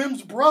the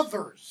Grimm's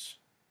brothers,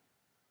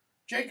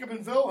 Jacob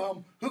and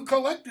Wilhelm, who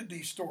collected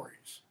these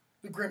stories,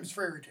 the Grimm's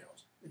fairy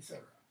tales,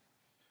 etc.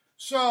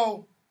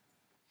 So,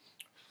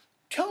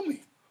 tell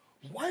me,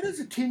 why does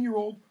a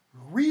 10-year-old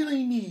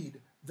really need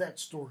that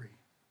story?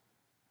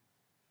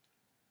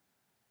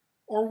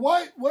 Or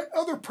what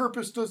other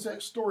purpose does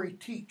that story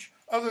teach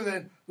other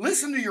than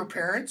listen to your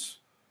parents,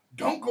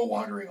 don't go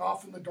wandering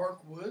off in the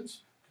dark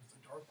woods, because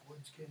the dark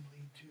woods can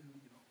lead to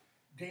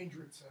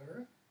danger,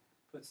 etc.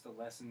 Puts the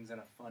lessons in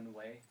a fun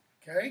way.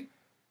 Okay?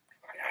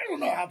 I don't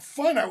know how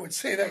fun I would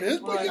say that is,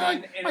 but Well,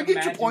 yeah, I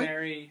get your point.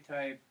 Imaginary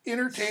type.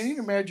 Entertaining,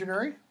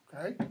 imaginary.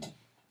 Okay.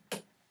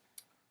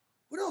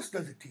 What else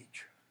does it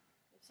teach?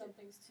 If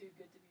something's too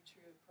good to be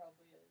true, it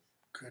probably is.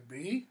 Could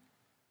be.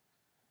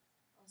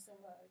 Also,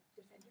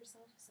 defend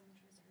yourself if someone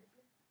tries to hurt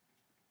you.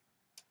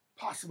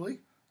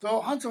 Possibly. Though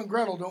Hansel and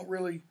Gretel don't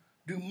really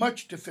do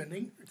much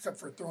defending, except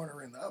for throwing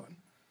her in the oven.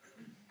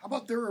 How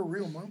about there are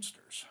real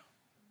monsters?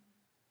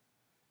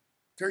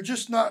 They're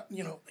just not,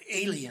 the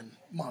alien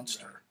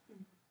monster.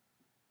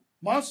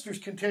 Monsters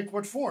can take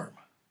what form?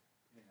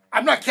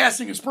 I'm not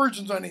casting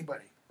aspersions on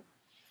anybody.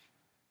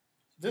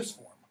 This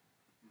form.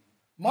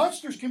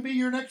 Monsters can be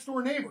your next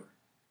door neighbor.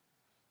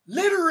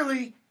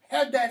 Literally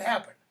had that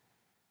happen.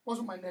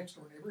 Wasn't my next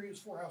door neighbor, he was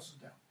 4 houses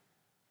down.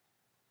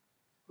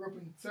 Grew up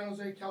in San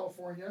Jose,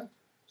 California.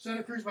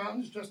 Santa Cruz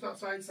Mountains, just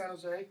outside San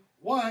Jose.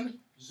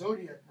 One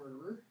Zodiac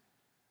murderer.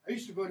 I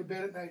used to go to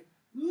bed at night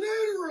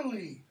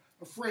literally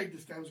afraid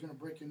this guy was going to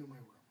break into my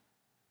room.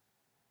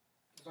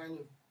 Because I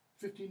live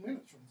 15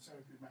 minutes from the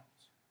Santa Cruz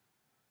Mountains.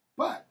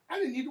 But I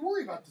didn't need to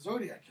worry about the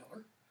Zodiac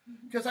killer.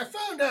 Because I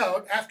found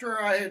out after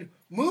I had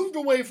moved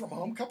away from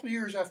home, a couple of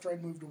years after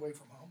I'd moved away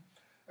from home,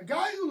 a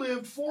guy who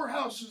lived 4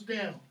 houses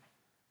down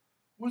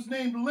was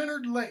named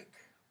Leonard Lake.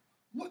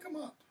 Look him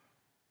up.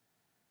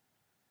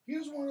 He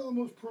was one of the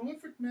most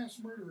prolific mass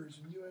murderers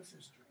in U.S.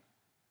 history.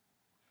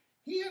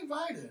 He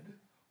invited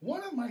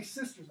one of my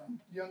sisters,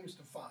 I'm the youngest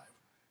of 5,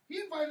 he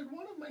invited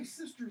one of my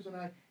sisters and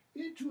I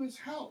into his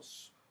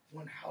house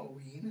one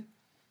Halloween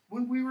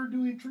when we were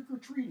doing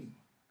trick-or-treating.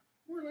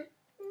 We were like,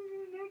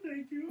 oh, no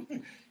thank you.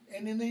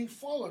 And then they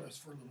followed us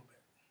for a little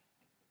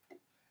bit.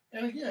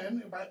 And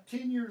again, about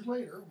 10 years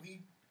later,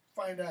 we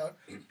find out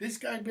this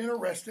guy had been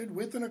arrested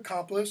with an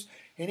accomplice,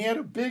 and he had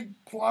a big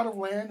plot of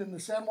land in the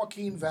San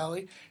Joaquin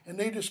Valley, and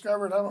they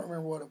discovered, I don't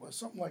remember what it was,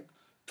 something like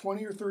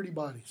 20 or 30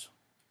 bodies.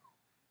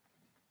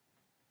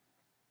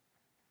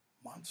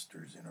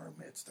 Monsters in our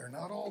midst. They're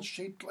not all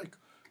shaped like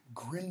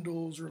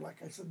Grindels or,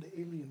 like I said, the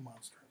alien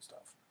monster and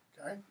stuff.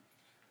 Okay?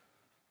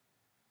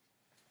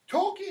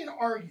 Tolkien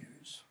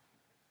argues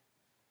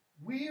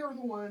we are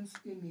the ones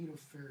in need of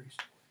fairy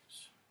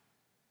stories.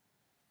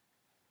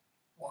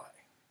 Why?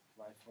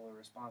 Life full of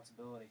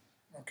responsibility.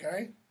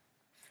 Okay?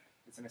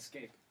 It's an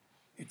escape.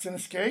 It's an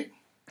escape.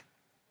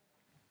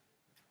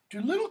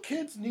 Do little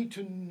kids need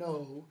to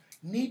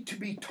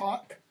be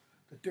taught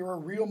that there are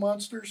real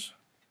monsters?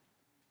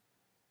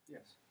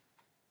 Yes.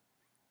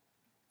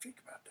 Think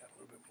about that a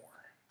little bit more.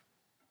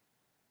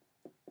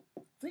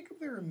 Think of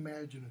their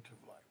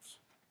imaginative lives.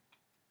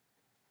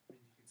 I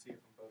mean, you can see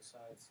it from both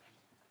sides.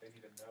 they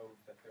need to know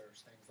that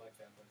there's things like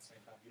that, but at the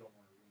same time, you don't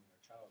want to ruin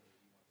their childhood.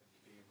 You want them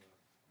to be able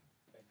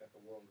to think that the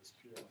world is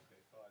pure like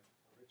they thought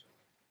originally.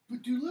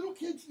 But do little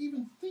kids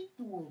even think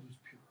the world is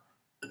pure?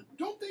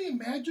 Don't they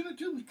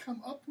imaginatively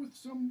come up with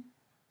some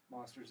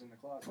Monsters in the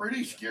closet.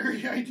 pretty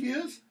scary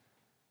ideas?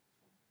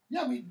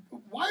 Yeah, I mean,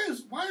 why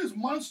is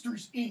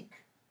Monsters Inc.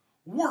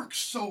 work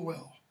so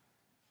well?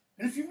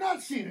 And if you've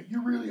not seen it,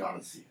 you really ought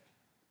to see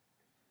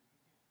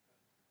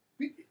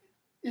it.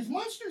 Is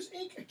Monsters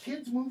Inc. a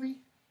kids movie?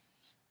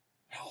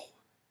 No.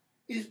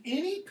 Is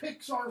any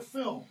Pixar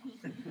film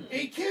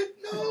a kid?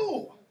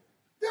 No.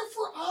 They're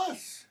for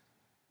us.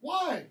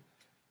 Why?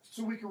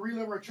 So we can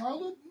relive our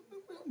childhood?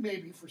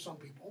 Maybe for some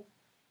people.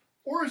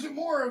 Or is it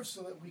more of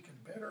so that we can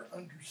better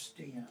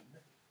understand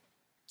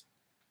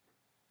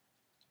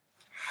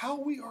how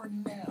we are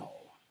now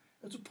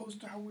as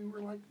opposed to how we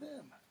were like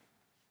them?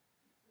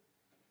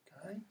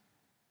 Okay?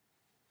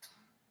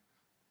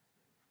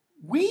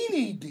 We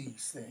need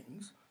these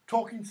things,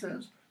 Tolkien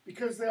says,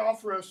 because they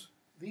offer us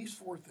these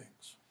 4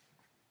 things.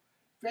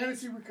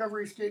 Fantasy,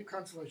 recovery, escape,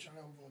 consolation. I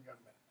know we've only got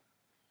a minute.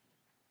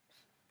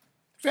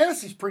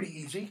 Fantasy's pretty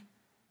easy.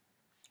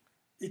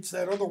 It's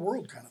that other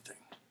world kind of thing.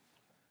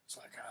 It's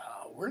like,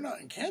 we're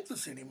not in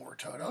Kansas anymore,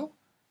 Toto.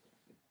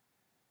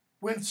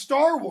 When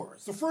Star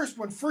Wars, the first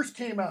one, first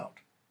came out,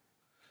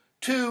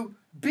 to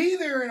be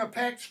there in a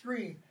packed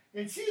screen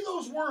and see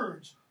those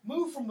words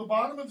move from the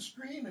bottom of the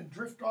screen and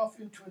drift off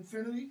into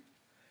infinity,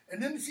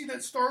 and then to see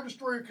that Star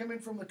Destroyer come in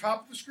from the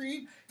top of the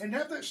screen and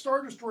have that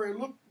Star Destroyer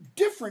look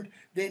different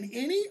than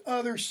any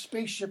other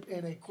spaceship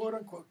in a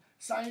quote-unquote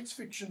science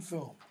fiction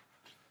film.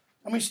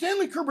 I mean,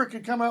 Stanley Kubrick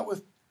had come out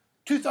with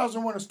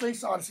 2001: A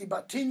Space Odyssey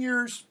about 10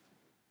 years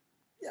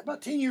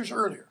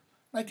earlier,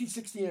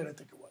 1968, I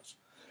think it was.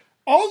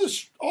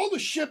 All the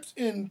ships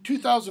in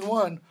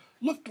 2001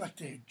 looked like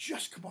they had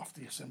just come off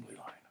the assembly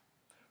line.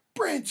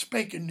 Brand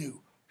spanking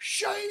new,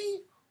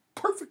 shiny,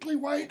 perfectly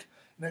white,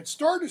 and that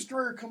Star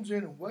Destroyer comes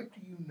in, and what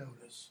do you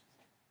notice?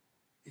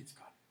 It's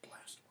got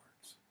blast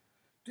marks.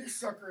 This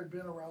sucker had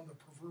been around the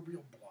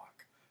proverbial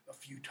block a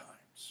few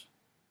times.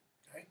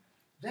 Okay?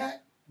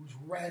 That was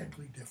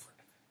radically different.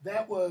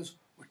 That was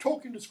what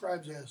Tolkien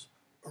describes as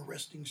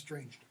arresting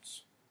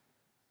strangeness.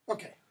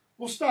 Okay,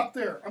 we'll stop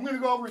there. I'm going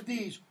to go over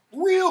these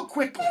real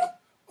quickly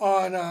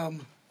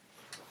on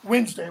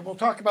Wednesday. We'll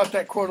talk about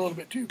that quote a little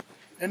bit too,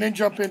 and then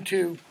jump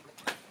into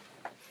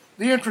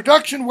the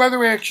introduction. Whether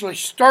we actually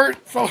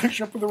start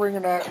Fellowship of the Ring or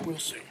not, we'll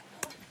see.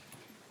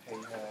 Hey,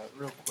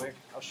 real quick,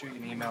 I'll shoot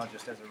you an email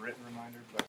just as a written reminder, but